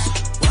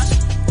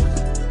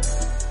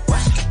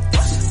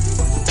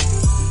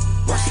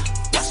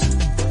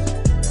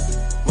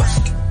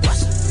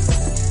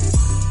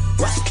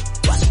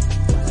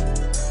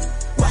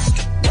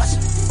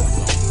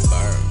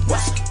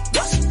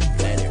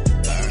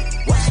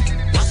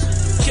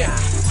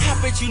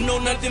 You know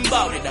nothing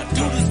about it. I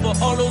do this for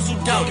all those who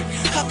doubt it.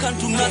 I can't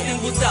do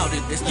nothing without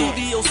it. The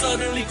studio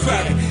suddenly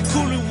crowded.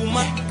 Cooling with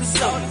my niggas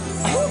out.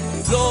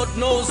 Lord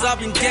knows I've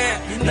been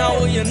down. Now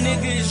all your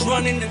niggas is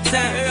running the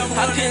town.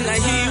 How can I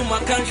hear you? My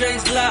country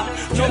is loud.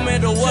 No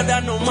matter what, I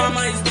know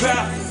mama is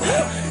proud.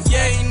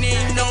 Yeah, ain't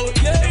need no.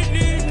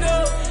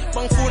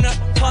 Bangfuna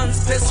pants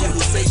special. You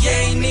say yeah,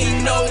 ain't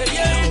need no.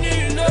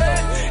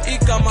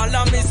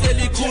 Ikamalami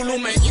seli kulu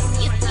man. You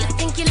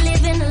think you're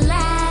living a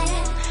lie.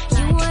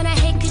 You wanna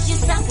hate cause you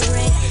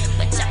suffering.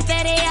 But your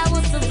fatty, I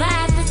will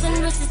survive. This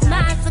and this is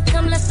mine, so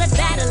come let's start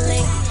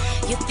battling.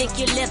 You think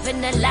you're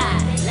living a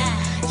lie.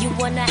 You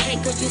wanna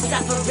hate cause you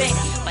suffering.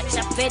 But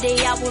your fatty,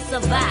 I will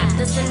survive.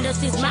 This and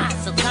this is mine,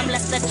 so come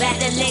let's start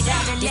battling.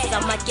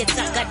 Disama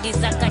kitaka,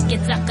 disaka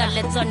kitaka.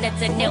 Let's on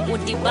it and it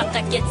would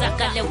debaka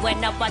kitaka. Le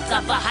when I was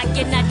up a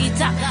hacking at the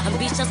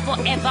ambitious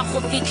forever,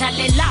 hope you can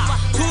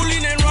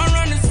cooling and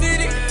run the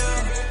city.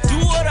 Do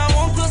what I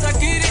want cause I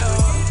get it.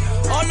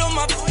 All of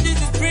my bitches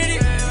is pretty.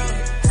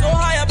 So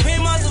high I pay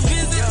my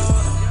visit.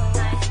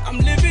 I'm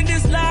living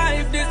this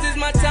life, this is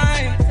my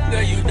time.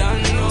 Girl, you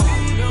don't know.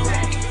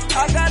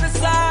 I got a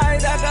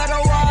side, I got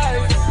a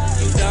wife.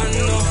 You don't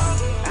know.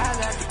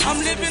 I'm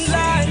living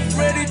life,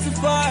 ready to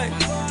fight.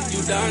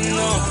 You don't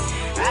know.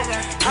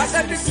 I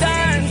got the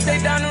time, stay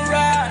down the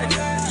ride.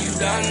 You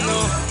don't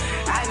know.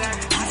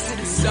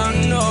 You don't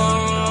know,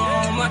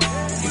 man.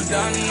 You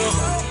don't know.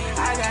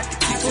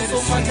 So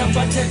much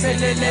about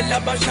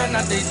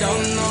Bashana, they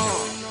don't know.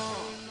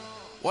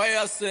 Why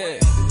I say?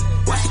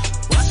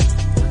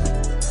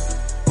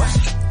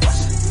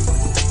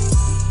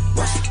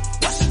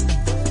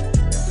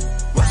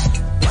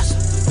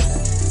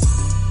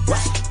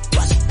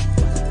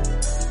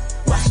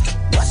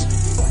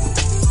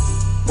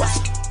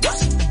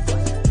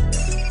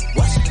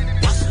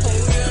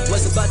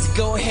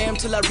 Go ham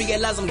till I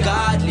realize I'm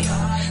godly,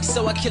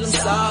 so I kill them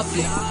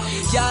softly.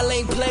 Y'all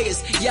ain't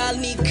players, y'all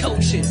need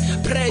coaching.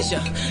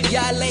 Pressure,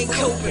 y'all ain't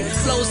coping.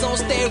 Flows on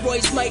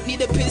steroids, might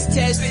need a piss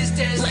test.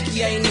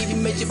 Lucky I ain't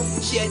even met your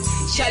yet.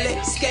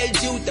 Challenge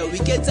schedule though, we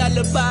get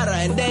Alabara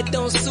and that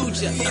don't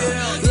suit ya.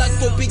 Like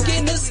for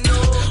beginners,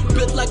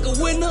 built like a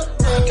winner.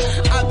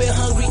 I've been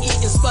hungry,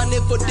 eating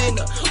spinning for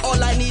dinner.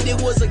 All I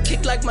needed was a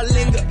kick like my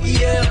linger,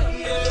 yeah.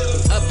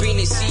 I've been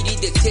a CD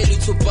that tell you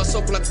to bust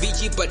up like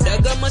VG, but I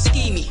got my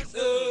schemey.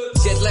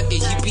 Jet like a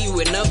hippie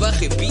whenever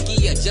I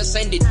biggie. I just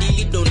signed the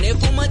deal, don't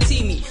ever my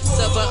teamy.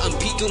 Sava, I'm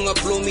peeking up,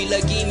 blow me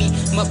like gimme.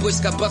 My boys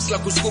got bucks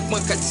like who scoop my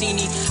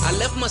catini. I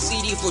left my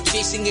CD for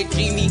chasing a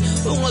dreamy.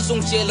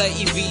 Ungazong jela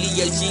ivili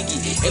ya jiggy.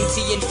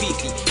 Emtee and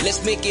Fifi, let's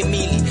make a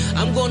mealy.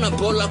 I'm gonna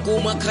ball like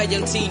Oma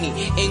Kayantini.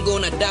 Ain't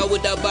gonna die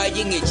without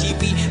buying a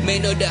GP.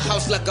 Man of the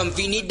house like I'm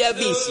Vinny Da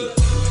Vinci.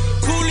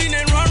 Cooling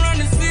and run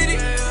the city.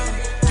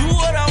 Do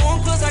what I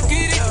want cause I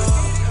get it.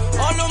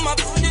 All of my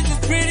bitches is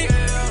pretty.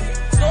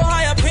 So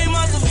high I pay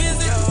my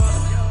visit.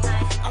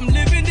 I'm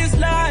living this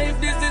life,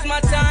 this is my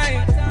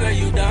time. Girl,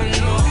 you don't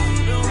know.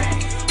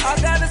 I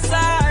got a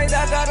side,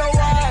 I got a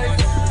wife.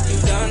 You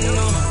don't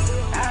know.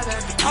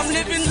 I'm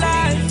living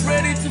life,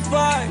 ready to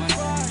fight.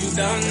 You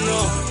don't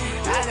know.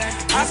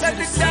 I got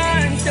the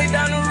time, stay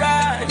down the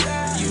ride.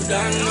 You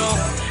don't know.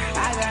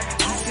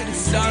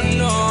 You don't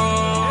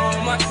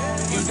know, man.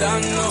 You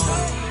don't know.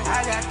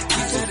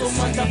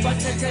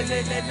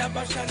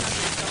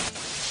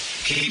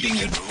 Keeping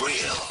it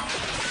real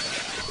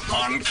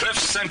on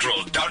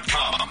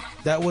CliffCentral.com.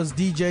 That was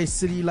DJ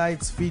City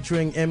Lights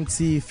featuring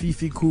Emtee,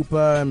 Fifi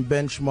Cooper, and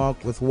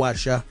Benchmarq with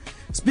Washa.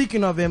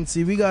 Speaking of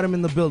Emtee, we got him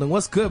in the building.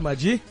 What's good, my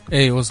G?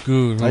 Hey, what's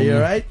good? Are you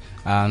alright?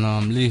 No,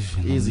 I'm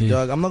leaving. Easy,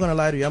 dog. I'm not gonna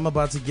lie to you. I'm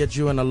about to get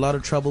you in a lot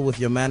of trouble with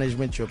your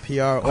management, your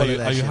PR, all of that.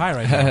 Are you shit. high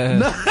right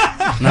now?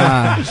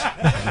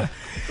 Nah.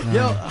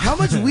 Yo, how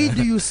much weed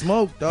do you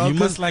smoke, dog? You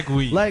must like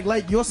weed.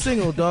 Like your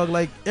single, dog.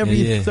 Like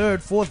every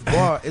third, fourth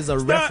bar is a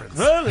reference.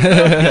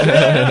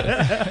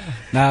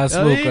 Nah, I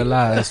smoke a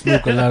lot. I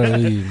smoke a lot of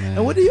weed, man.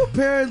 And what do your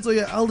parents or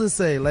your elders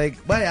say? Like,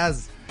 why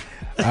as?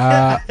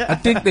 I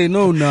think they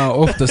know now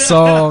off the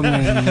song,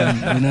 and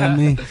you know what I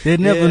mean. They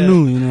never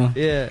knew, you know.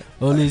 Yeah.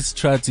 Always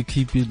try to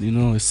keep it, you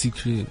know, a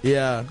secret.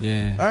 Yeah.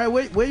 Yeah. All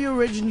right, where you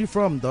originally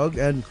from, dog?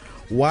 And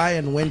why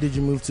and when did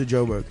you move to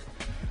Joburg?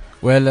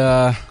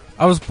 Well,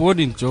 I was born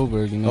in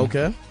Joburg, you know.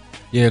 Okay.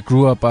 Yeah,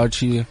 grew up out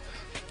here.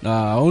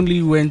 I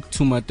only went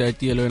to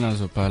Matatiele when I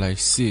was about like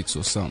 6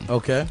 or something.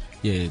 Okay.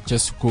 Yeah,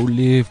 just go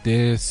live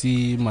there,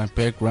 see my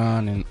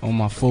background and all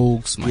my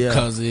folks, my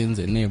cousins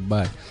and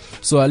everybody.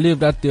 So I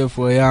lived out there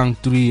for a young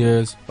 3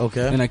 years.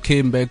 Okay. Then I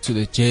came back to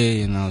the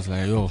J and I was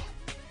like, yo,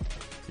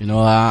 you know,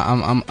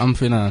 I'm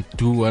finna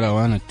do what I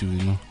wanna do,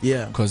 you know.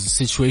 Yeah. Cause the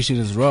situation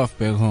is rough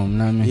back home, you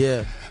know what I mean?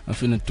 Yeah. I'm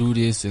finna do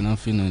this and I'm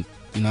finna,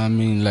 you know what I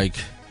mean, like,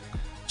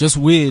 just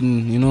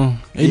win, you know,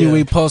 any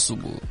way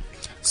possible.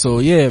 So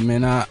yeah,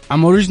 man,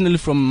 I'm originally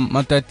from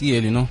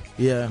Matatiele, you know.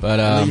 Yeah. But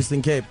in the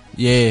Eastern Cape.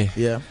 Yeah.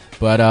 Yeah.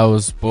 But I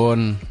was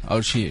born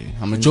out here.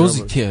 I'm a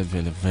Josie kid,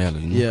 Vela,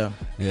 you know. Yeah.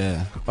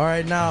 Yeah. All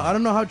right, now I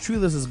don't know how true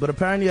this is, but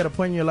apparently at a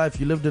point in your life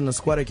you lived in a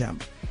squatter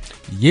camp.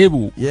 Yeah,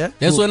 boo. Yeah.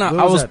 That's when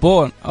I was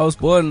born. I was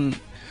born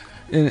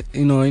in,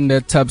 you know, in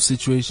that type of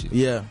situation.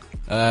 Yeah.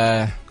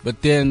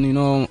 But then, you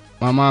know,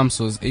 my mom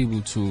was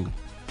able to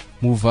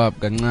move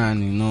up, you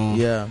know.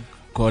 Yeah.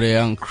 Got a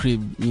young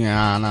crib,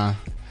 yeah, nah.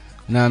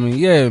 You know what I mean?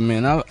 Yeah,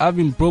 man. I've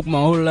been broke my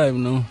whole life, you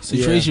know.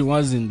 Situation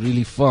wasn't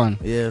really fun.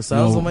 Yeah, so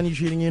how's the money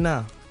treating you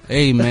now?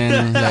 Hey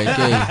man, like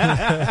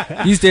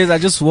hey. These days I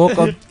just walk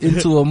up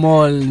into a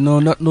mall,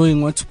 not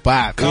knowing what to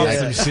buy.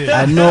 Some shit.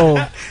 I know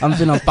I'm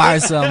finna buy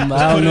some,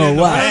 I don't know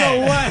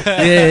why.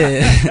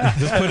 Yeah.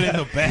 Just put it in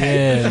the bag.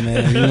 Yeah,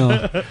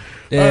 man,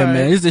 Yeah, right.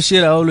 Man, it's the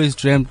shit I always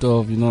dreamt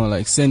of,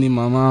 like sending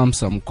my mom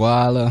some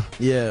guala,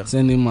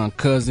 sending my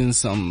cousin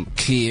some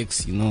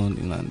cakes,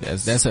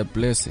 that's a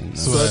blessing.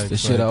 That's the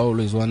shit I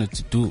always wanted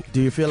to do.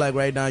 Do you feel like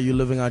right now you're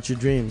living out your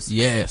dreams?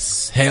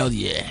 Yes, hell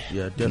yeah.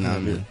 Yeah,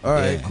 definitely. All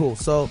right, cool.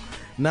 So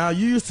now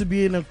you used to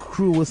be in a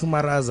crew with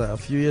Maraza a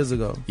few years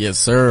ago. Yes,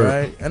 sir.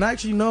 Right? And I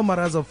actually know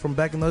Maraza from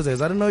back in those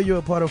days. I didn't know you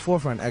were part of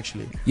Forefront,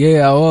 actually.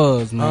 Yeah, I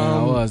was, man.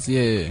 I was,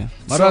 yeah.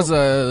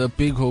 Maraza, a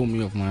big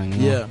homie of mine.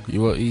 Yeah.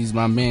 He's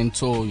my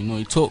mentor,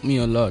 he taught me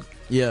a lot.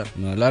 Yeah.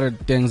 A lot of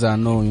things I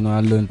know,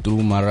 I learned through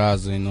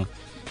Maraza,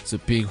 It's a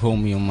big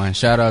homie of mine.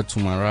 Shout out to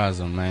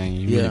Maraza, man.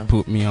 He really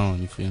put me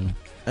on, you feel me?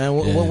 And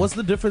what's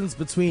the difference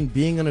between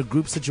being in a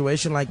group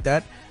situation like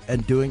that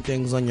and doing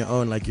things on your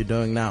own like you're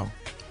doing now?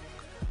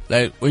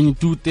 Like when you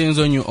do things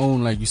on your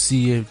own, like you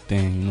see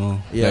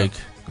everything, Yeah. Like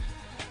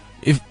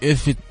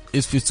if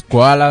it's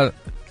guala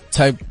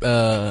type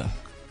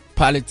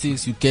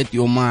politics, you get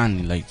your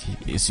money, like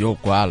it's your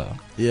guala.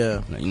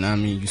 Yeah. Like, you know what I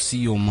mean? You see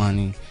your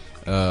money.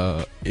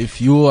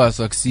 If you are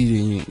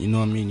succeeding, you know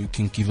what I mean, you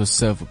can give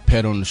yourself a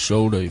pat on the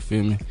shoulder, you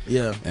feel me?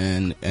 Yeah.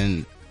 And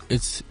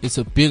it's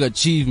a big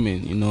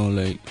achievement,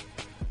 like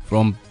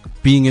from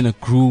being in a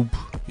group,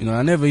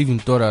 I never even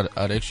thought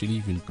I'd actually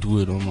even do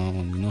it on my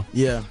own,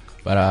 Yeah.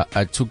 But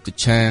I took the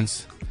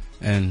chance,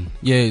 and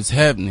yeah, it's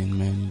happening,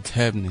 man. It's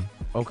happening.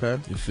 Okay.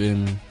 You feel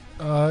me?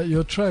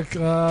 Your track,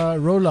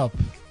 Roll Up.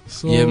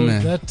 So yeah,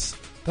 man.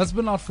 That's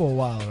been out for a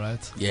while,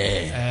 right?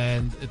 Yeah.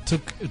 And it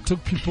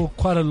took people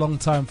quite a long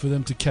time for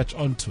them to catch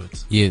on to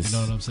it. Yes. You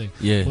know what I'm saying?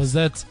 Yeah.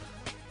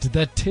 Did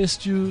that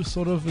test you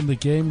sort of in the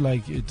game?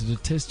 Like, did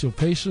it test your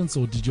patience,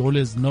 or did you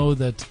always know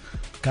that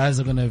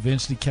guys are going to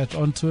eventually catch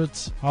on to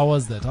it? How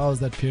was that? How was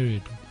that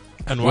period?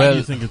 And why do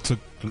you think it took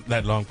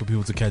that long for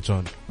people to catch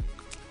on?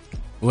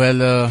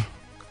 Well,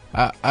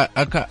 I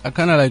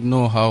kind of like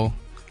know how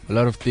a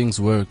lot of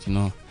things work,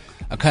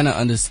 I kind of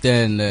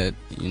understand that,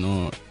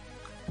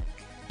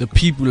 the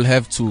people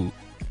have to,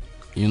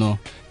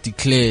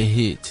 declare a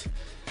hit.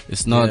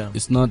 It's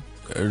not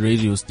a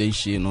radio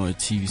station or a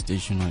TV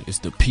station. It's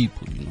the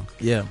people,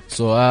 Yeah.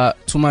 So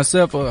to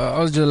myself, I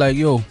was just like,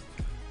 yo,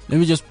 let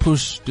me just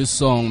push this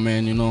song,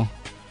 man,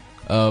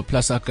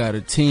 plus I got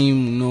a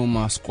team,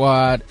 my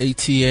squad,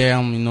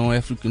 ATM,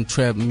 African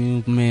Trap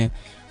Movement.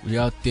 We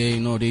out there,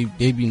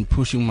 they been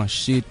pushing my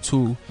shit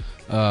too.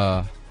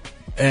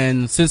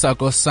 And since I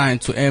got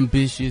signed to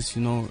Ambitious,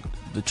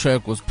 the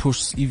track was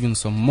pushed even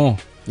some more.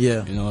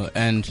 Yeah.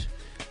 And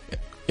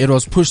it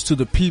was pushed to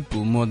the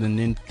people more than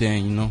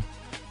anything,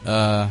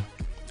 a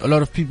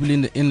lot of people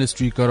in the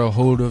industry got a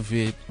hold of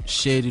it,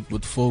 shared it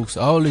with folks.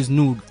 I always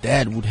knew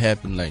that would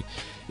happen. Like,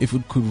 if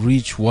it could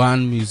reach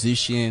one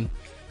musician,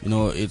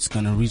 it's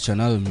gonna reach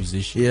another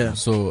musician. Yeah.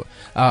 So,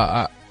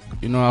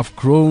 I've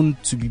grown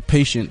to be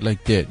patient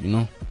like that,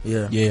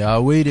 Yeah. Yeah, I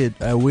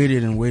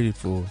waited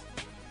for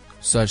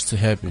such to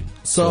happen.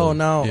 So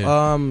now,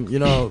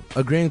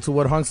 agreeing to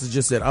what Hunks has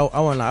just said, I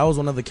was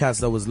one of the cats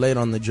that was late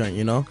on the joint,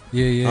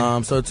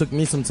 Yeah. So it took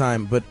me some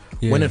time, but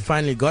when it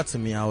finally got to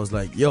me, I was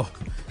like,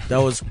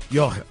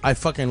 I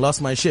fucking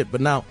lost my shit.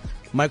 But now,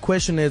 my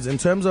question is, in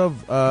terms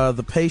of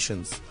the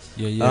patience,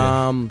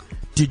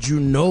 did you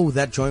know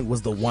that joint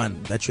was the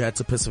one that you had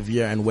to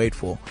persevere and wait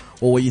for?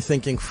 Or were you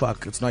thinking,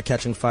 fuck, it's not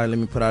catching fire, let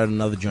me put out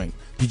another joint?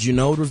 Did you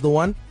know it was the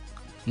one?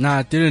 Nah,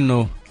 I didn't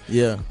know.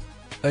 Yeah.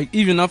 Like,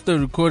 even after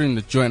recording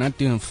the joint, I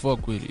didn't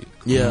fuck with it.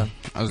 Yeah.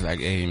 I was like,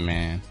 hey,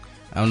 man,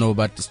 I don't know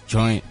about this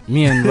joint.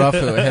 Me and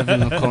Rafa were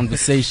having a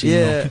conversation.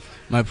 Yeah.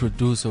 My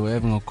producer were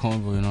having a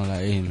convo, like,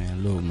 hey,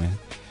 man, look, man,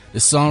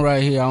 this song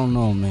right here, I don't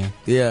know, man.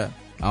 Yeah.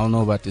 I don't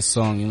know about this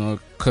song,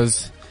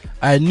 because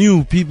I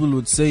knew people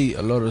would say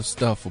a lot of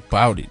stuff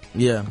about it.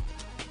 Yeah.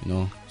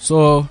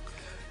 So,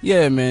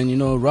 yeah, man,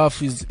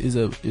 Raf is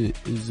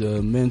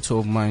a mentor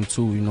of mine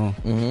too,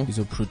 Mm-hmm. He's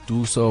a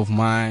producer of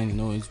mine,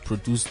 he's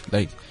produced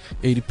like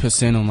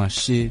 80% of my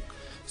shit.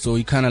 So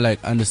he kind of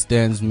like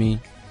understands me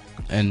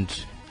and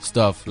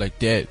stuff like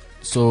that.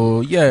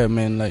 So, yeah,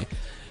 man, like,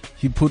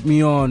 he put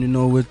me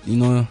on, with,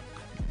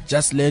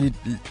 just let it,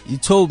 he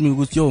told me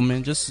with, yo,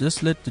 man,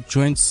 just let the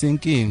joint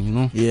sink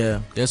in,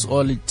 Yeah. That's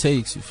all it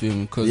takes, you feel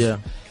me? Because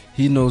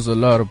he knows a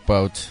lot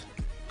about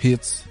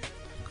hits,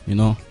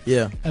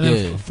 Yeah. And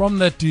then from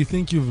that, do you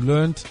think you've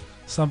learned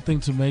something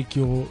to make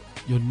your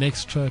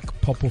next track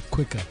pop off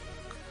quicker?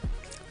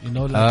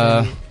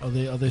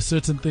 Are there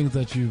certain things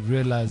that you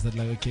realize that,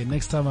 like, okay,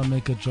 next time I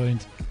make a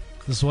joint,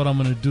 this is what I'm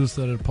gonna do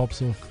so that it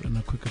pops off in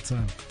a quicker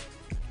time?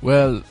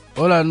 Well,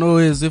 all I know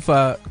is if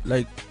I,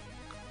 like,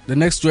 the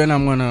next joint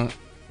I'm gonna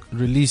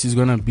release is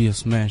gonna be a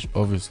smash,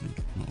 obviously,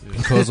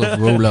 because of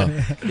Roll Up.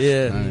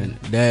 Yeah. I mean,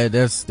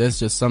 that's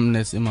just something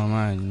that's in my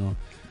mind,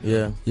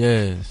 Yeah.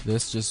 Yeah,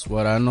 that's just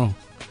what I know.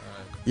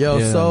 Yo,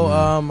 Yeah, so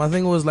man. I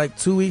think it was like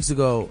 2 weeks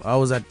ago, I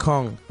was at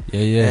Kong.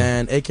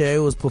 And AKA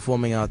was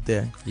performing out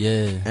there.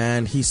 Yeah.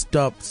 And he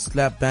stopped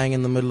slap bang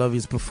in the middle of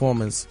his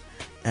performance.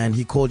 And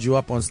he called you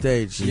up on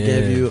stage. He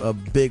gave you a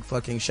big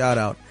fucking shout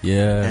out.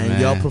 Yeah, and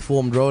man. y'all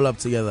performed Roll Up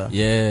together.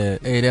 Yeah,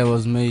 hey, that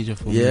was major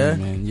for me,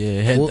 man.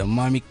 Yeah, had the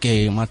mommy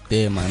came out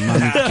there, my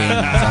mommy came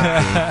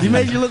out there. He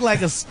made you look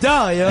like a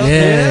star, yo.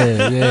 Yeah,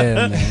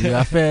 man. Yeah,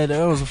 I felt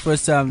that was the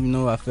first time, you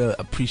know, I felt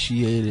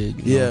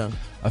appreciated. You know?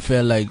 I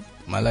felt like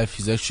my life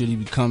is actually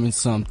becoming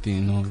something.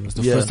 You know, it was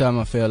the first time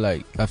I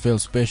felt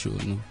special.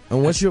 You know.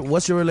 And what's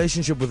your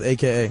relationship with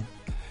AKA?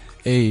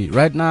 Hey,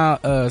 right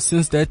now,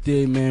 since that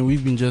day, man,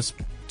 we've been just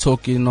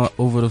talking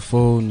over the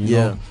phone, you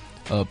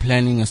know,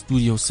 planning a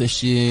studio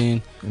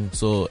session.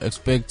 So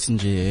expect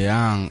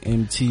young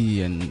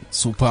Emtee and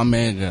Super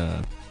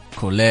Mega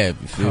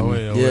collab. You feel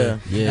me?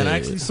 Yeah. And I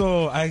actually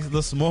saw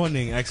this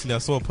morning. I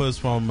saw a post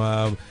from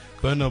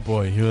Burner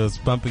Boy. He was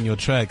bumping your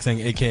track,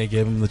 saying AKA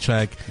gave him the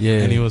track,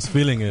 and he was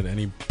feeling it, and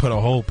he put a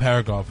whole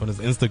paragraph on his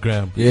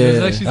Instagram.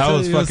 That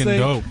was fucking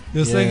dope.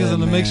 You're saying he's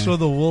gonna make sure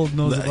the world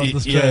knows about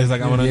this track. Yeah, he's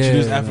like, I want to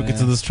introduce Africa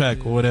to this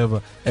track or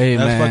whatever. Hey,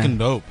 that's man. fucking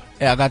dope.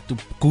 Hey, I got the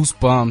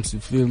goosebumps, you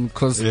feel me?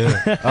 Because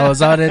I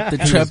was out at the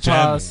trap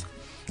house.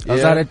 I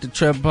was out at the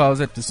trap house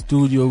at the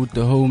studio with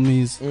the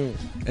homies,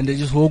 and they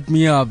just woke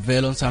me up,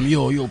 Vel, on some,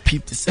 yo,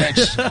 peep this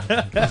action.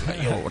 I was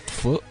like, yo, what the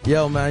fuck?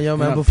 Yo,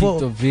 man, before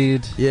the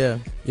vid. Yeah.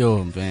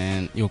 Yo,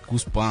 man,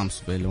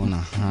 goosebumps, Vel, on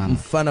a hand.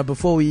 Fana,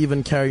 before we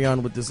even carry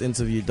on with this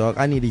interview, dog,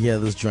 I need to hear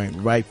this joint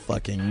right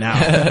fucking now.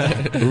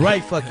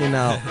 Right fucking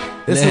now.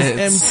 This is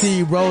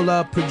Emtee, Roll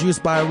Up,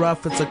 produced by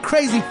Ruff. It's a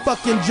crazy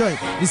fucking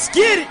joint. Let's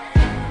get it!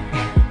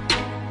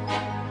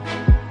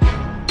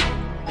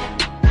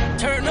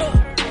 Turn up.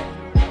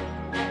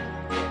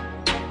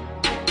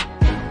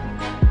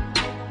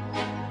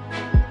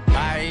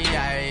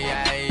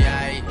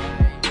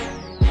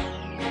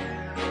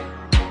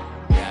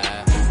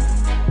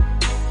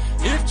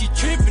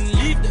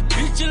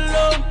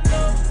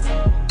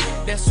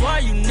 That's why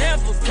you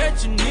never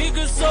catch a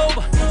nigga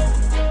sober.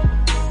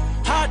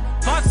 Hot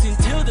boxing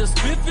till the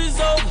spliff is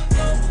over.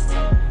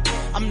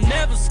 I'm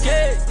never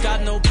scared,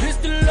 got no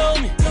pistol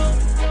on me.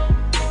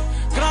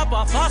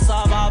 Grappa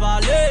fasa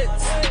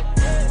babalets.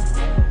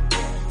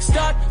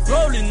 Start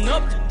rolling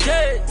up the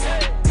jets.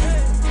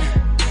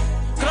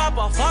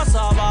 Grappa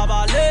fasa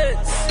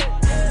babalets.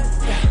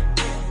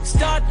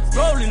 Start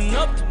rolling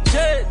up the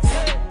jets.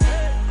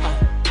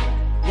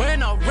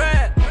 When I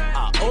rap,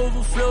 I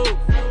overflow.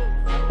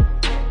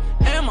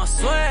 My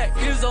swag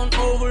is on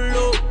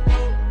overload.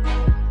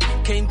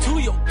 Came to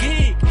your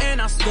gig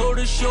and I stole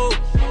the show.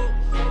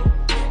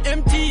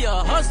 Emtee,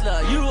 a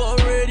hustler, you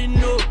already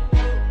know.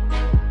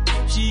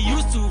 She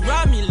used to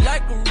ride me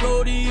like a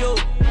rodeo,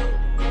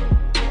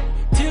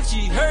 till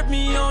she heard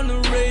me on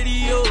the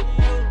radio.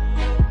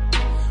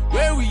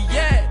 Where we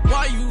at?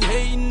 Why you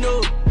hating,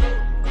 no?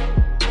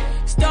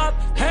 Stop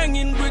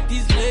hanging with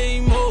these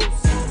lame-os.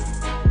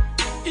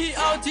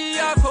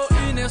 Iauti-yako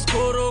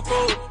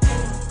ineskoroko.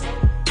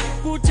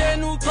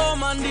 Kutenu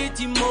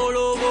komanditi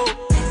mologo.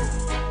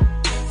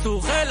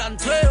 Thugela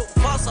ntweo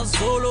fasa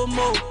solo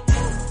mo.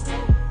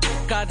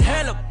 Got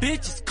hella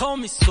bitches, call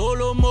me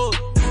solo mo.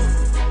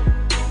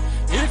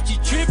 If you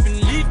trippin',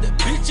 leave the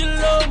bitch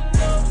alone.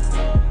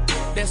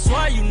 That's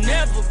why you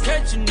never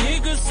catch a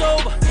nigga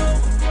sober.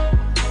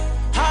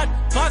 Hot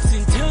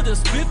boxing till the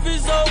spliff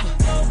is over.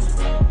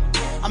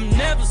 I'm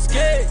never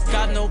scared,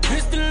 got no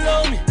pistol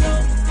on me.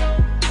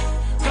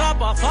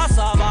 Grappa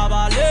fasa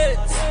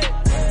babalets.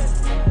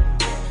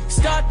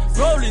 Start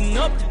rolling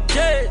up the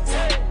jets.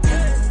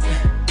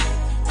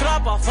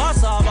 Grappa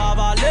fasa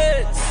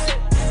babalets.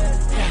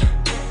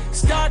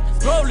 Start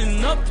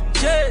rolling up the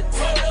jets.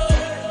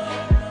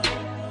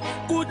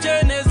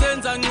 Kutene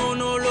zenza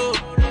ngonolo.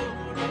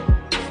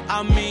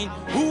 I mean,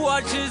 who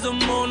watches a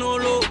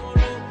monologue?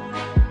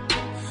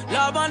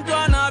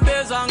 Labantwana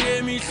beza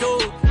ngemihlo.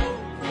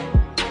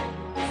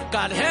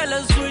 Got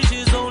hella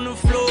swishes on the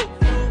floor.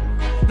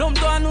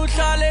 Lomntwana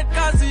uhlale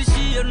kasi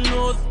she a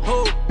North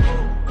Pole.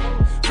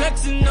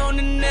 Flexing on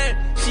the net,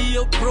 she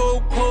a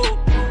pro-po.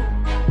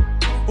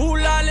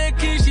 Ulale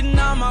kishi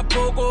na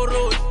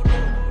makokoros.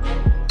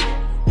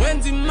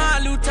 Wenzi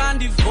mali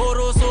utandi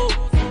foroso.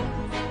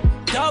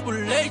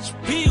 Double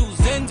HP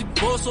uzenzi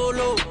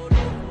bosolo.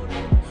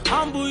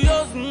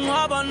 Ambuyos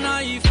ngwaba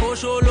na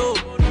ifosholo.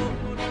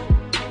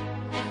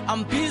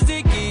 I'm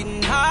busy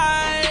getting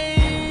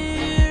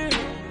high,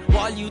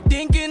 while you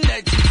thinking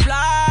that you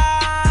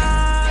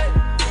fly.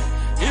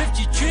 If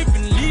you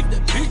trippin', leave the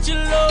bitch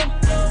alone.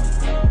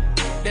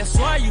 That's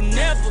why you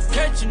never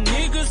catch a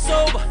nigga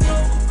sober.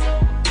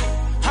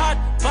 Hot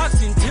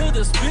boxing till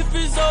the spliff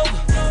is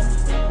over.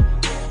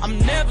 I'm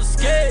never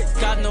scared,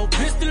 got no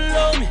pistol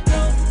on me.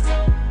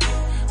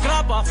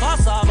 Grappa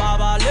fasa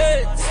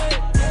babalets.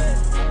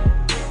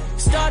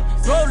 Start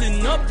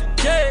rolling up the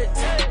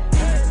jets.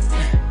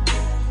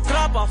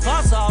 Grappa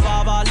fasa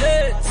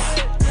babalets.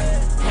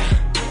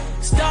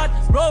 Start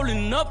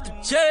rolling up the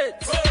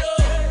jets.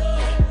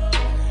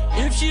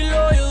 If she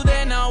loyal,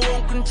 then I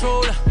won't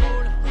control her.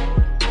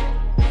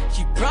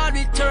 She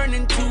probably turn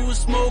into a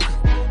smoker.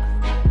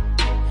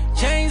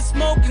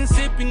 smoking,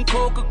 sipping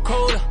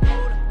Coca-Cola.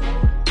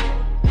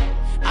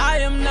 I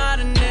am not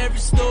an every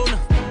stoner.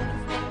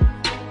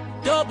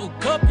 Double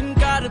cup and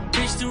got a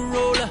bitch to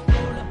roll up.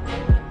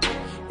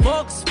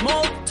 Fuck,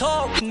 smoke,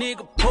 talk,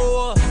 nigga,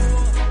 pour.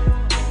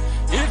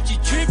 If you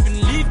trippin',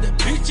 leave that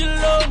bitch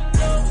alone.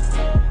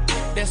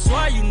 That's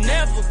why you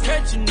never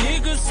catch a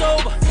nigga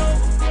sober.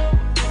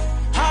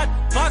 Hot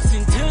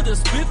boxing till the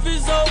spliff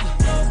is over.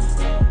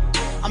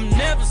 I'm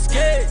never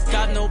scared,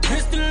 got no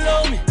pistol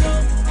on me.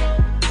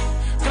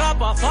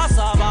 Grappa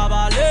fasa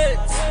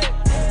babalets.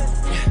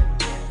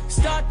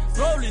 Start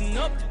rolling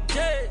up the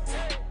jets.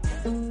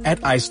 At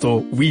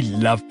iStore, we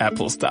love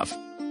Apple stuff,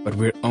 but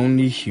we're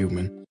only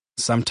human.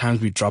 Sometimes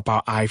we drop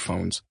our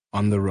iPhones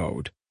on the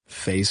road,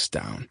 face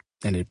down,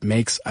 and it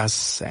makes us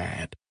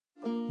sad.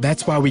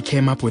 That's why we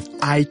came up with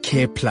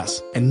iCare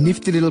Plus, a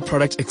nifty little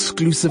product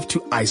exclusive to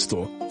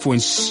iStore for when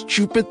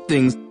stupid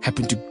things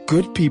happen to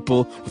good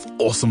people with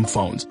awesome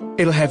phones.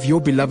 It'll have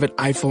your beloved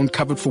iPhone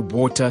covered for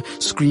water,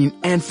 screen,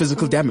 and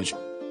physical damage.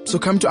 So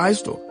come to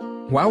iStore.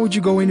 Why would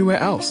you go anywhere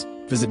else?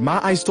 Visit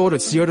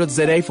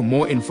myiStore.co.za for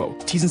more info.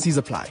 T's and C's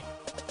apply.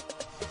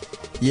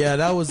 Yeah,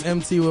 that was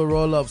Emtee with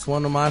Roll-Ups,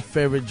 one of my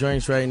favorite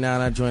joints right now.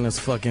 That joint is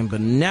fucking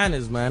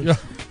bananas, man. Yeah.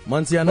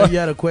 Muncie, I know you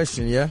had a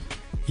question, yeah?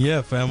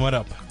 Yeah, fam, what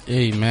up?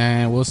 Hey,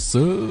 man, what's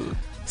up?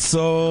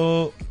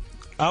 So,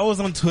 I was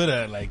on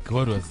Twitter, like,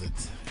 what was it?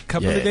 A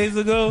couple of days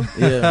ago?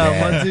 Yeah.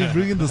 Muncie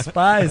bringing the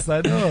spice,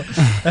 I know.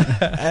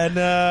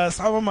 And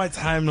so I'm on my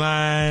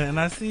timeline, and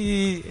I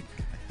see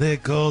there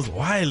goes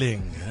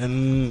Wiling,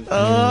 and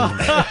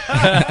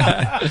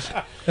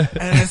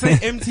and they say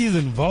Emtee's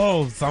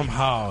involved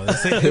somehow. They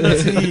say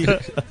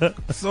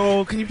Emtee.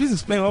 So can you please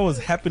explain what was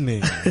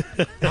happening?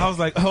 I was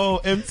like, oh,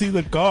 Emtee's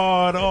a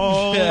god.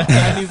 Oh,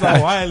 and he's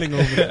a Wiling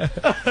over there.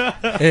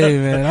 Hey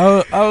man,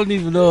 I don't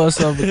even know what's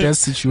up with that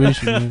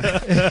situation, man.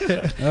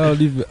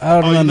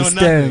 I don't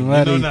understand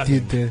why they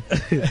did that.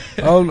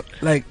 I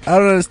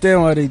don't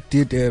understand why they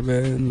did that,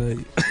 man.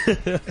 Like,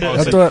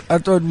 I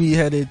thought we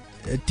had a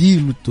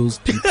deal with those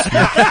people.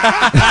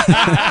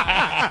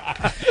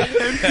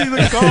 Emtee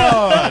the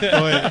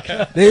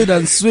god. They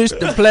done switched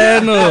the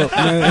plan up,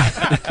 man.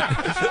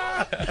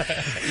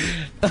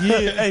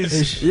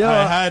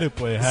 I had it,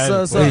 boy.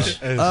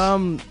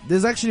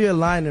 There's actually a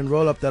line in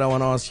Roll Up that I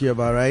want to ask you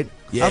about, right?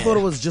 Yeah. I thought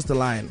it was just a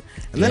line.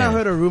 And then I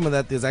heard a rumor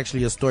that there's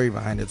actually a story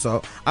behind it.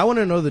 So I want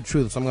to know the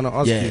truth. So I'm going to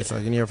ask you so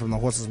I can hear from the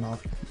horse's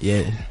mouth.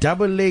 Yeah.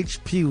 Double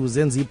HP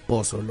Uzenzi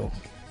Posolo.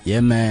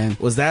 Yeah, man.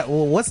 What's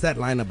that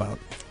line about?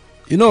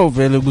 You know,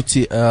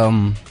 Veleguti,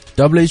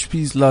 Double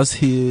HP's last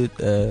hit,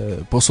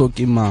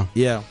 Posokima.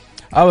 Yeah.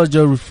 I was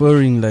just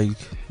referring, like,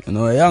 you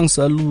know, a young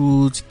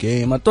salute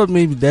game. I thought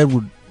maybe that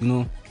would, you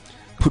know,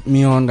 put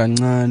me on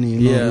Ganani,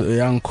 you know, a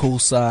young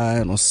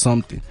cosign or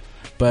something.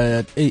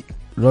 But a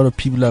lot of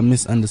people are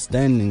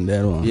misunderstanding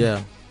that one.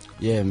 Yeah.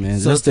 Yeah, man.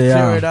 So just to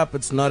clear it up,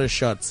 it's not a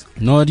shot.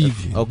 Not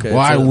even. Okay.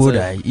 Why would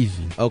I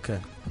even?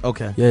 Okay.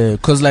 Yeah,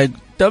 because like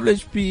Double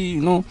HP,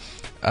 you know,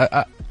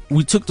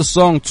 we took the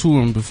song to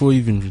him before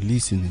even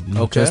releasing it, you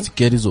know, just to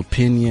get his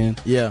opinion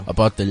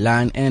about the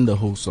line and the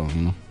whole song,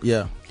 you know.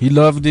 Yeah. He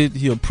loved it,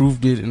 he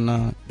approved it,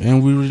 and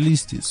we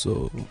released it,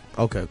 so.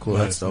 Okay, cool,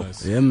 that's dope.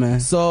 Nice. Yeah, man.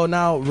 So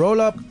now,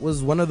 Roll Up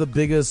was one of the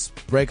biggest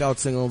breakout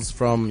singles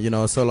from, you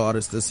know, a solo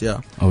artist this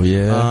year. Oh,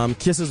 yeah.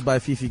 Kisses by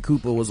Fifi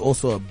Cooper was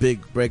also a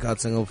big breakout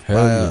single by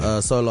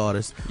a solo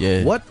artist.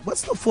 Yeah.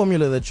 What's the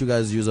formula that you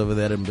guys use over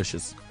there at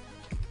Ambitious?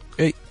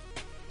 Hey,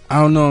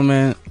 I don't know,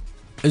 man.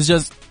 It's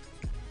just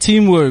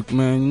teamwork,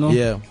 man, you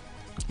know?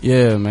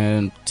 Yeah,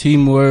 man.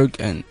 Teamwork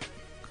and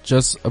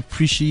just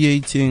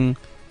appreciating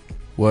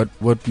what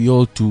we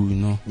all do, you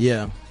know?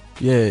 Yeah.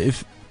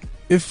 If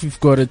you've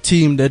got a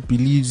team that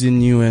believes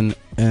in you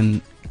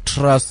and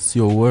trusts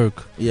your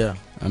work,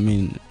 I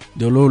mean,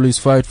 they'll always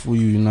fight for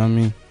you, you know what I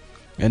mean?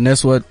 And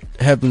that's what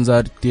happens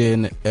out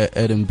there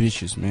at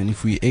Ambitious, man.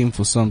 If we aim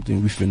for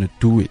something, we finna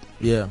do it.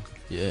 Yeah.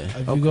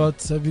 Have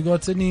you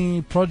got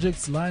any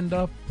projects lined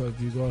up? Have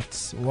you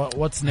got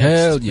what's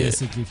next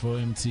basically for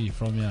Emtee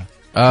from here?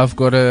 I've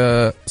got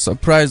a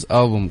surprise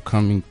album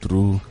coming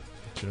through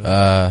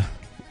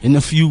in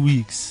a few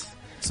weeks.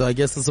 So I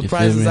guess the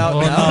surprise is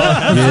out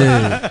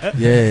now.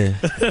 Yeah.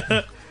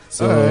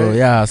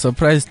 So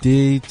surprise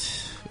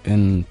date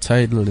and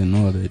title and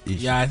all that.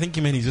 Yeah, I think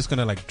he's just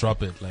gonna like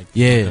drop it. Like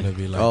gonna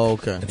be like,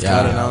 okay. It's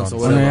not announced or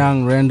On whatever. a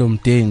young random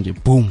day,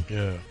 boom.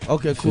 Yeah.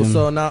 Okay, cool.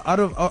 So now out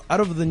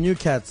of the new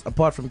cats,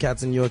 apart from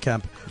cats in your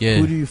camp,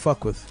 who do you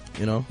fuck with?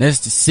 You know? That's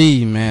the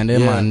C, man. They're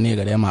my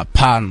nigga. They're my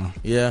partner.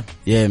 Yeah.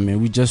 Yeah, man.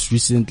 We just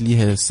recently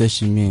had a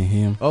session, me and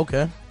him.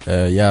 Okay.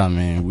 Yeah,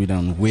 man. We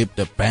done whipped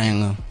the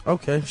banger.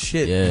 Okay,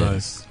 shit. Yeah.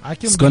 Nice.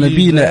 It's gonna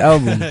be in the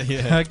album.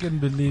 I can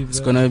believe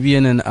it's gonna be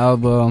in an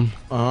album.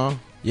 Uh-huh.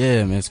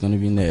 Yeah, man. It's gonna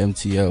be in the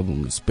Emtee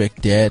album.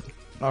 Respect that.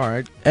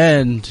 Alright.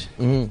 And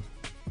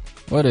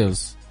what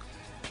else?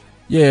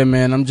 Yeah,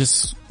 man. I'm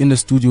just in the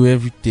studio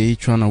every day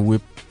trying to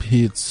whip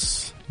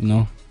hits, you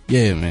know.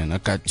 Yeah, man. I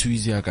got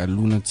Tweezy, I got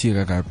Lunatic,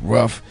 I got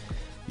Rough,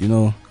 you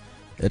know.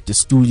 at the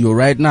studio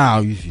right now.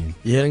 You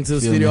heading to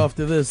the studio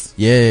after this?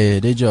 Yeah,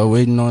 they just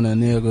waiting on a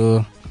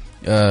nigga.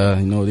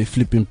 You know, they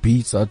flipping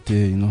beats out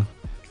there, you know.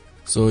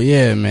 So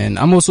yeah, man,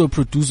 I'm also a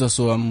producer,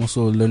 so I'm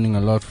also learning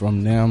a lot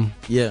from them.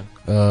 Yeah.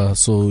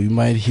 So you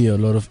might hear a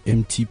lot of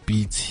Emtee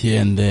beats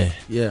here and there.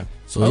 Yeah.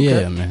 So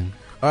yeah, man.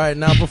 All right,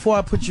 now before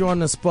I put you on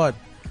the spot,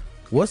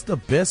 what's the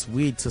best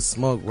weed to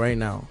smoke right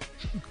now?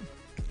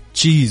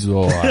 Cheese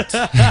or what?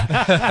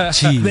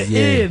 Cheese,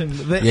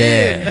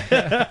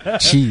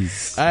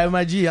 cheese. All right,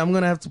 my G, I'm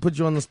gonna have to put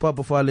you on the spot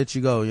before I let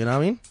you go. You know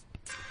what I mean?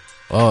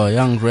 Oh,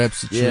 young rap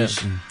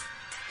situation.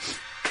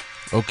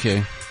 Yeah.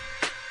 Okay,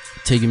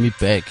 taking me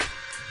back.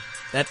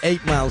 That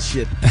 8 Mile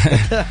shit.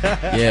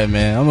 Yeah,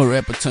 man, I'm a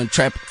rapper turned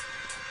trapper.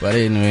 But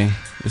anyway,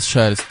 let's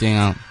try this thing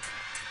out.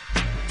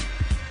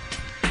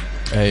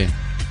 Hey,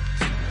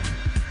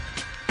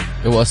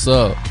 what's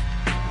up?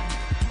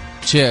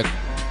 Check.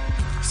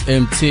 It's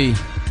Emtee.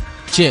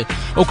 Check.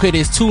 Okay,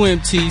 there's 2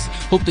 Emtees.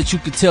 Hope that you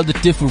can tell the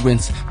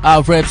difference.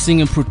 I rap,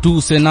 sing, and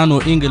produce, and I know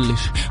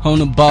English. On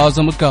the bars,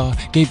 I'm a god.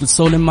 Gave the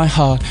soul in my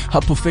heart. I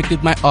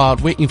perfected my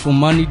art. Waiting for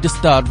money to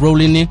start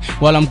rolling in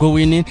while I'm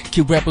going in.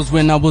 Kid rappers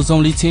when I was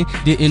only 10.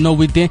 Didn't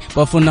know it then,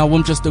 but for now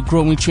I'm just a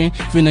growing trend.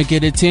 Finna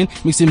get a 10.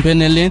 Mixing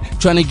Benelin.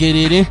 Trying to get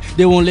it in.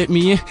 They won't let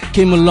me in.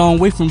 Came a long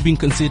way from being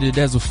considered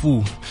as a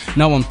fool.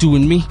 Now I'm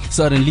doing me.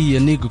 Suddenly a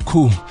nigga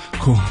cool.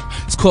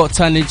 It's called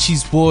Tiny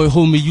Cheese Boy.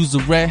 Homie, use a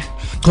rat.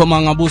 Come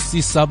on, I will see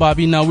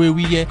Sababi, now where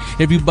we at?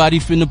 Everybody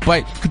finna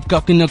bite, could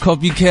cock in the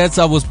copycats,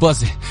 I was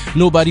buzzing.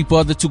 Nobody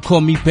bothered to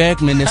call me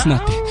back, man, that's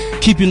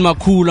nothing. Keeping my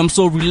cool, I'm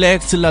so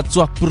relaxed till I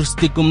talk, put a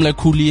stick 'em like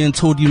Cooley and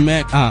Toady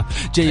Mac.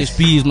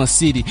 JSB is my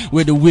city,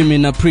 where the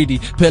women are pretty.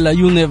 Pella,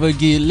 you never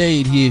get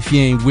laid here if you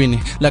ain't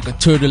winning. Like a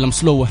turtle, I'm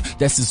slower,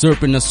 that's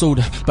deserving a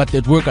soda. But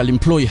that work, I'll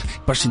employ ya,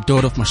 brushing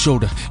dirt off my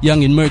shoulder.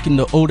 Young and murk in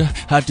the odor,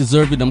 I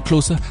deserve it, I'm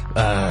closer.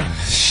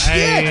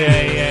 Shit!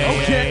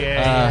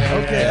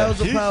 Okay, that was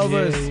a power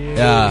verse.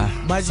 Yeah,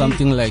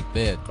 something like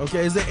that.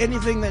 Okay, is there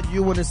anything that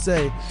you want to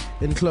say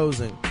in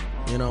closing?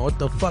 You know, what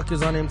the fuck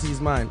is on Emtee's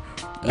mind?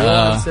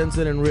 Raw,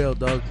 uncensored, and real,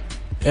 dog.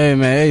 Hey,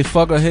 man, hey,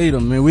 fuck or hate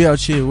them, man. We out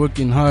here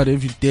working hard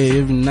every day,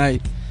 every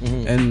night.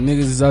 And niggas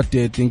is out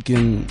there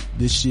thinking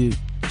this shit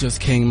just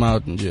came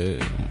out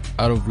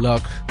out of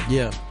luck.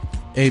 Yeah.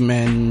 Hey,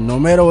 man, no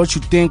matter what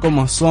you think on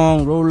my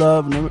song, Roll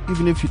Up,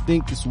 even if you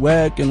think it's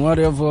whack and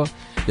whatever,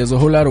 there's a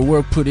whole lot of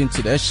work put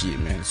into that shit,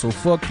 man. So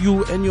fuck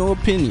you and your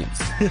opinions.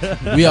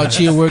 We out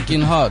here working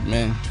hard,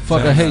 man.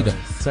 Fuck a hater.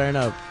 Turn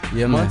up.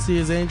 Yeah, man. Monty,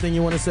 is there anything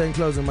you want to say in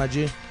closing, my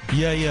G?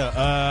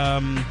 Yeah.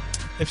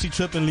 If she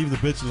tripping, leave the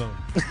bitch alone.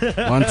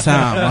 One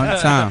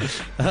time.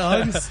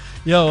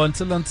 Yo,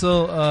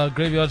 until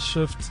Graveyard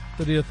Shift,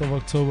 30th of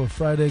October,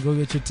 Friday. Go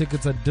get your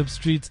tickets at Dip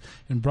Street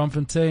in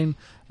Bromfontein.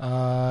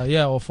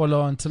 Or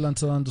follow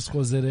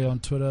until_ZA on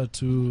Twitter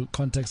to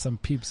contact some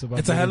peeps about.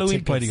 It's a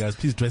Halloween party, guys.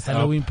 Please dress up.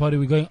 Halloween party.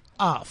 We're going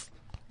off.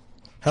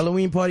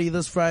 Halloween party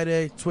this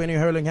Friday, 20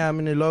 Hurlingham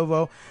in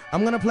Ilovo.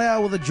 I'm gonna play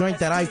out with a joint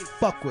that I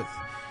fuck with,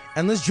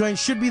 and this joint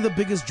should be the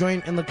biggest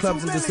joint in the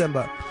clubs in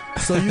December.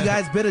 So you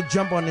guys better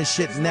jump on this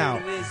shit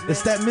now.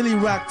 It's that Millie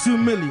Rock 2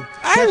 Millie.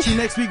 Catch you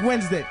next week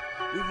Wednesday.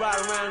 We ride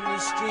around in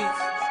these streets,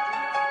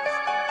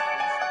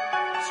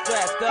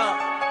 strapped up.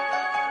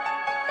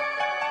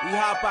 We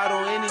hop out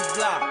on any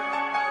block.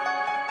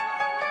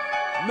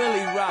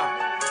 Millie Rock.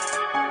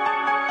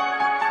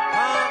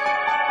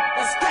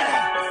 Let's get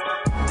it.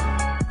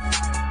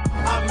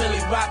 I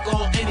Millie Rock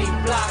on any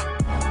block.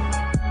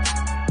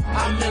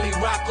 I Millie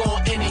Rock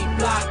on any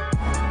block.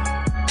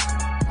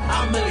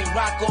 I Millie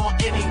Rock on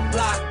any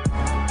block.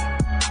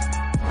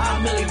 I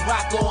Millie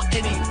Rock on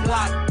any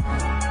block.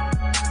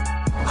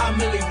 I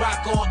Millie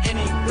Rock on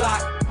any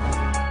block.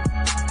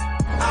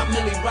 I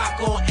Millie Rock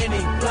on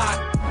any block.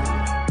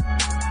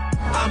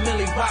 I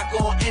Millie Rock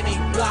on any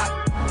block.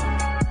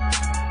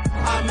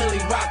 I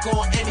Millie Rock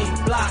on any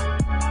block.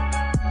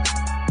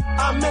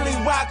 I Millie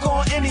Rock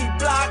on any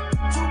block.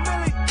 2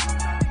 Millie.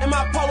 In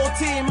my polo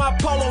tee, my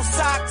polo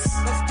socks.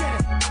 Let's get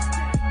it.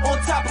 On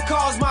top of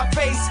cars, my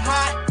face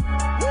hot.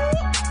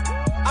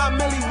 I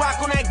Millie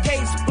Rock on that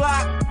Gates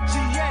block.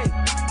 GA.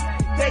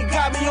 They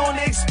got me on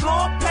the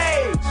explore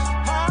page.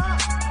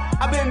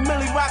 I've been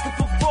Millie rocking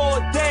for 4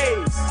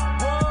 days.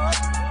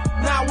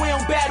 Nah, we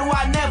don't battle,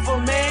 I never,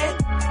 man.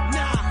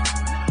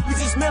 We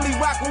just Millie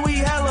rock when we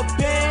hella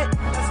bad.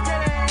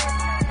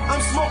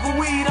 I'm smoking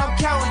weed, I'm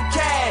counting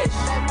cash.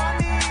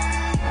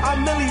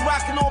 I'm Millie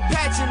rocking on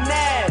Patch and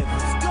Nav.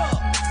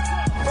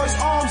 First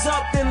arms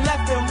up, then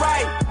left and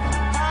right.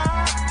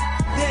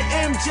 Then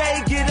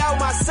MJ get out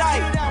my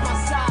sight.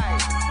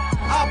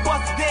 I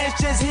bust the dance,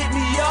 just hit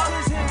me up.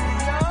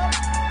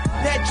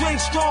 That drink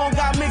strong,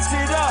 I mix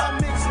it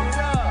up.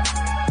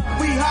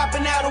 We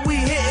hopping out and we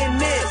hitting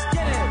this.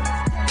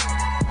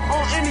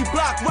 On any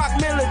block, rock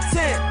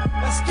militant.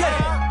 Let's get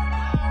it.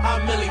 I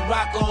Millie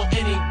rock on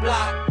any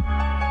block.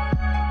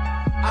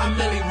 I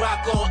Millie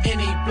rock on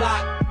any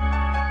block.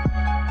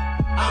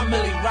 I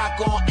Millie rock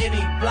on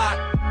any block.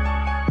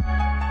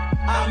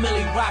 I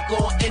Millie rock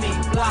on any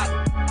block.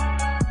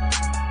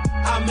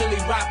 I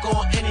Millie rock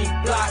on any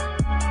block.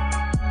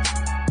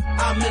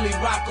 I Millie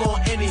rock on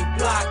any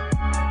block.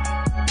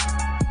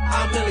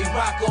 I Millie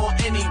rock on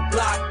any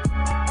block.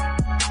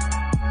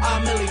 I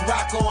Millie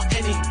rock on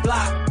any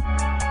block.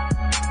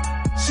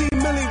 She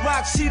Millie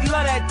rock, she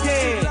love that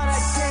dance.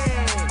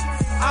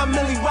 I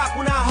Millie rock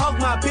when I hug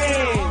my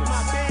bands.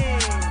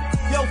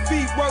 Yo,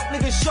 feet work,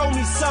 nigga, show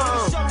me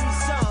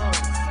something.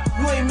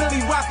 You ain't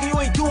Millie rockin', you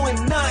ain't doing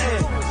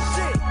nothing.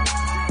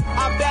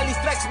 I barely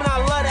flex, but I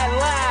love that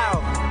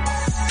loud.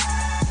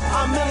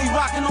 I'm Millie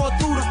rockin' all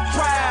through the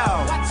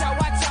crowd. Watch out,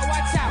 watch out,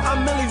 watch out. I'm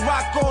Millie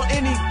rock on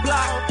any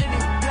block.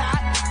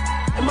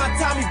 And my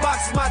Tommy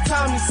box is my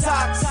Tommy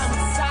socks.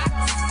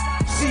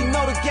 She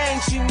know the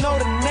gang, she know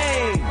the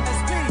name.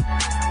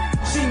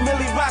 She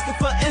Millie rockin'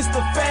 for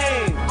Insta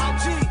fame.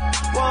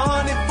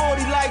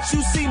 140 likes,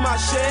 you see my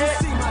shit.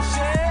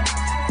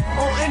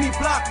 On any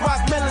block,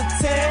 rock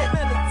militant.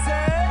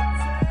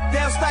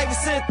 Down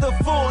Stuyvesant to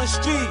 4th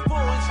Street.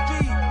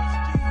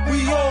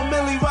 We all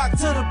Millie rock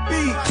to the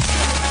beat.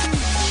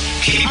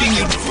 Keeping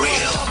it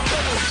real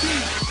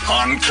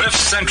on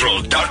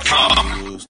CliffCentral.com.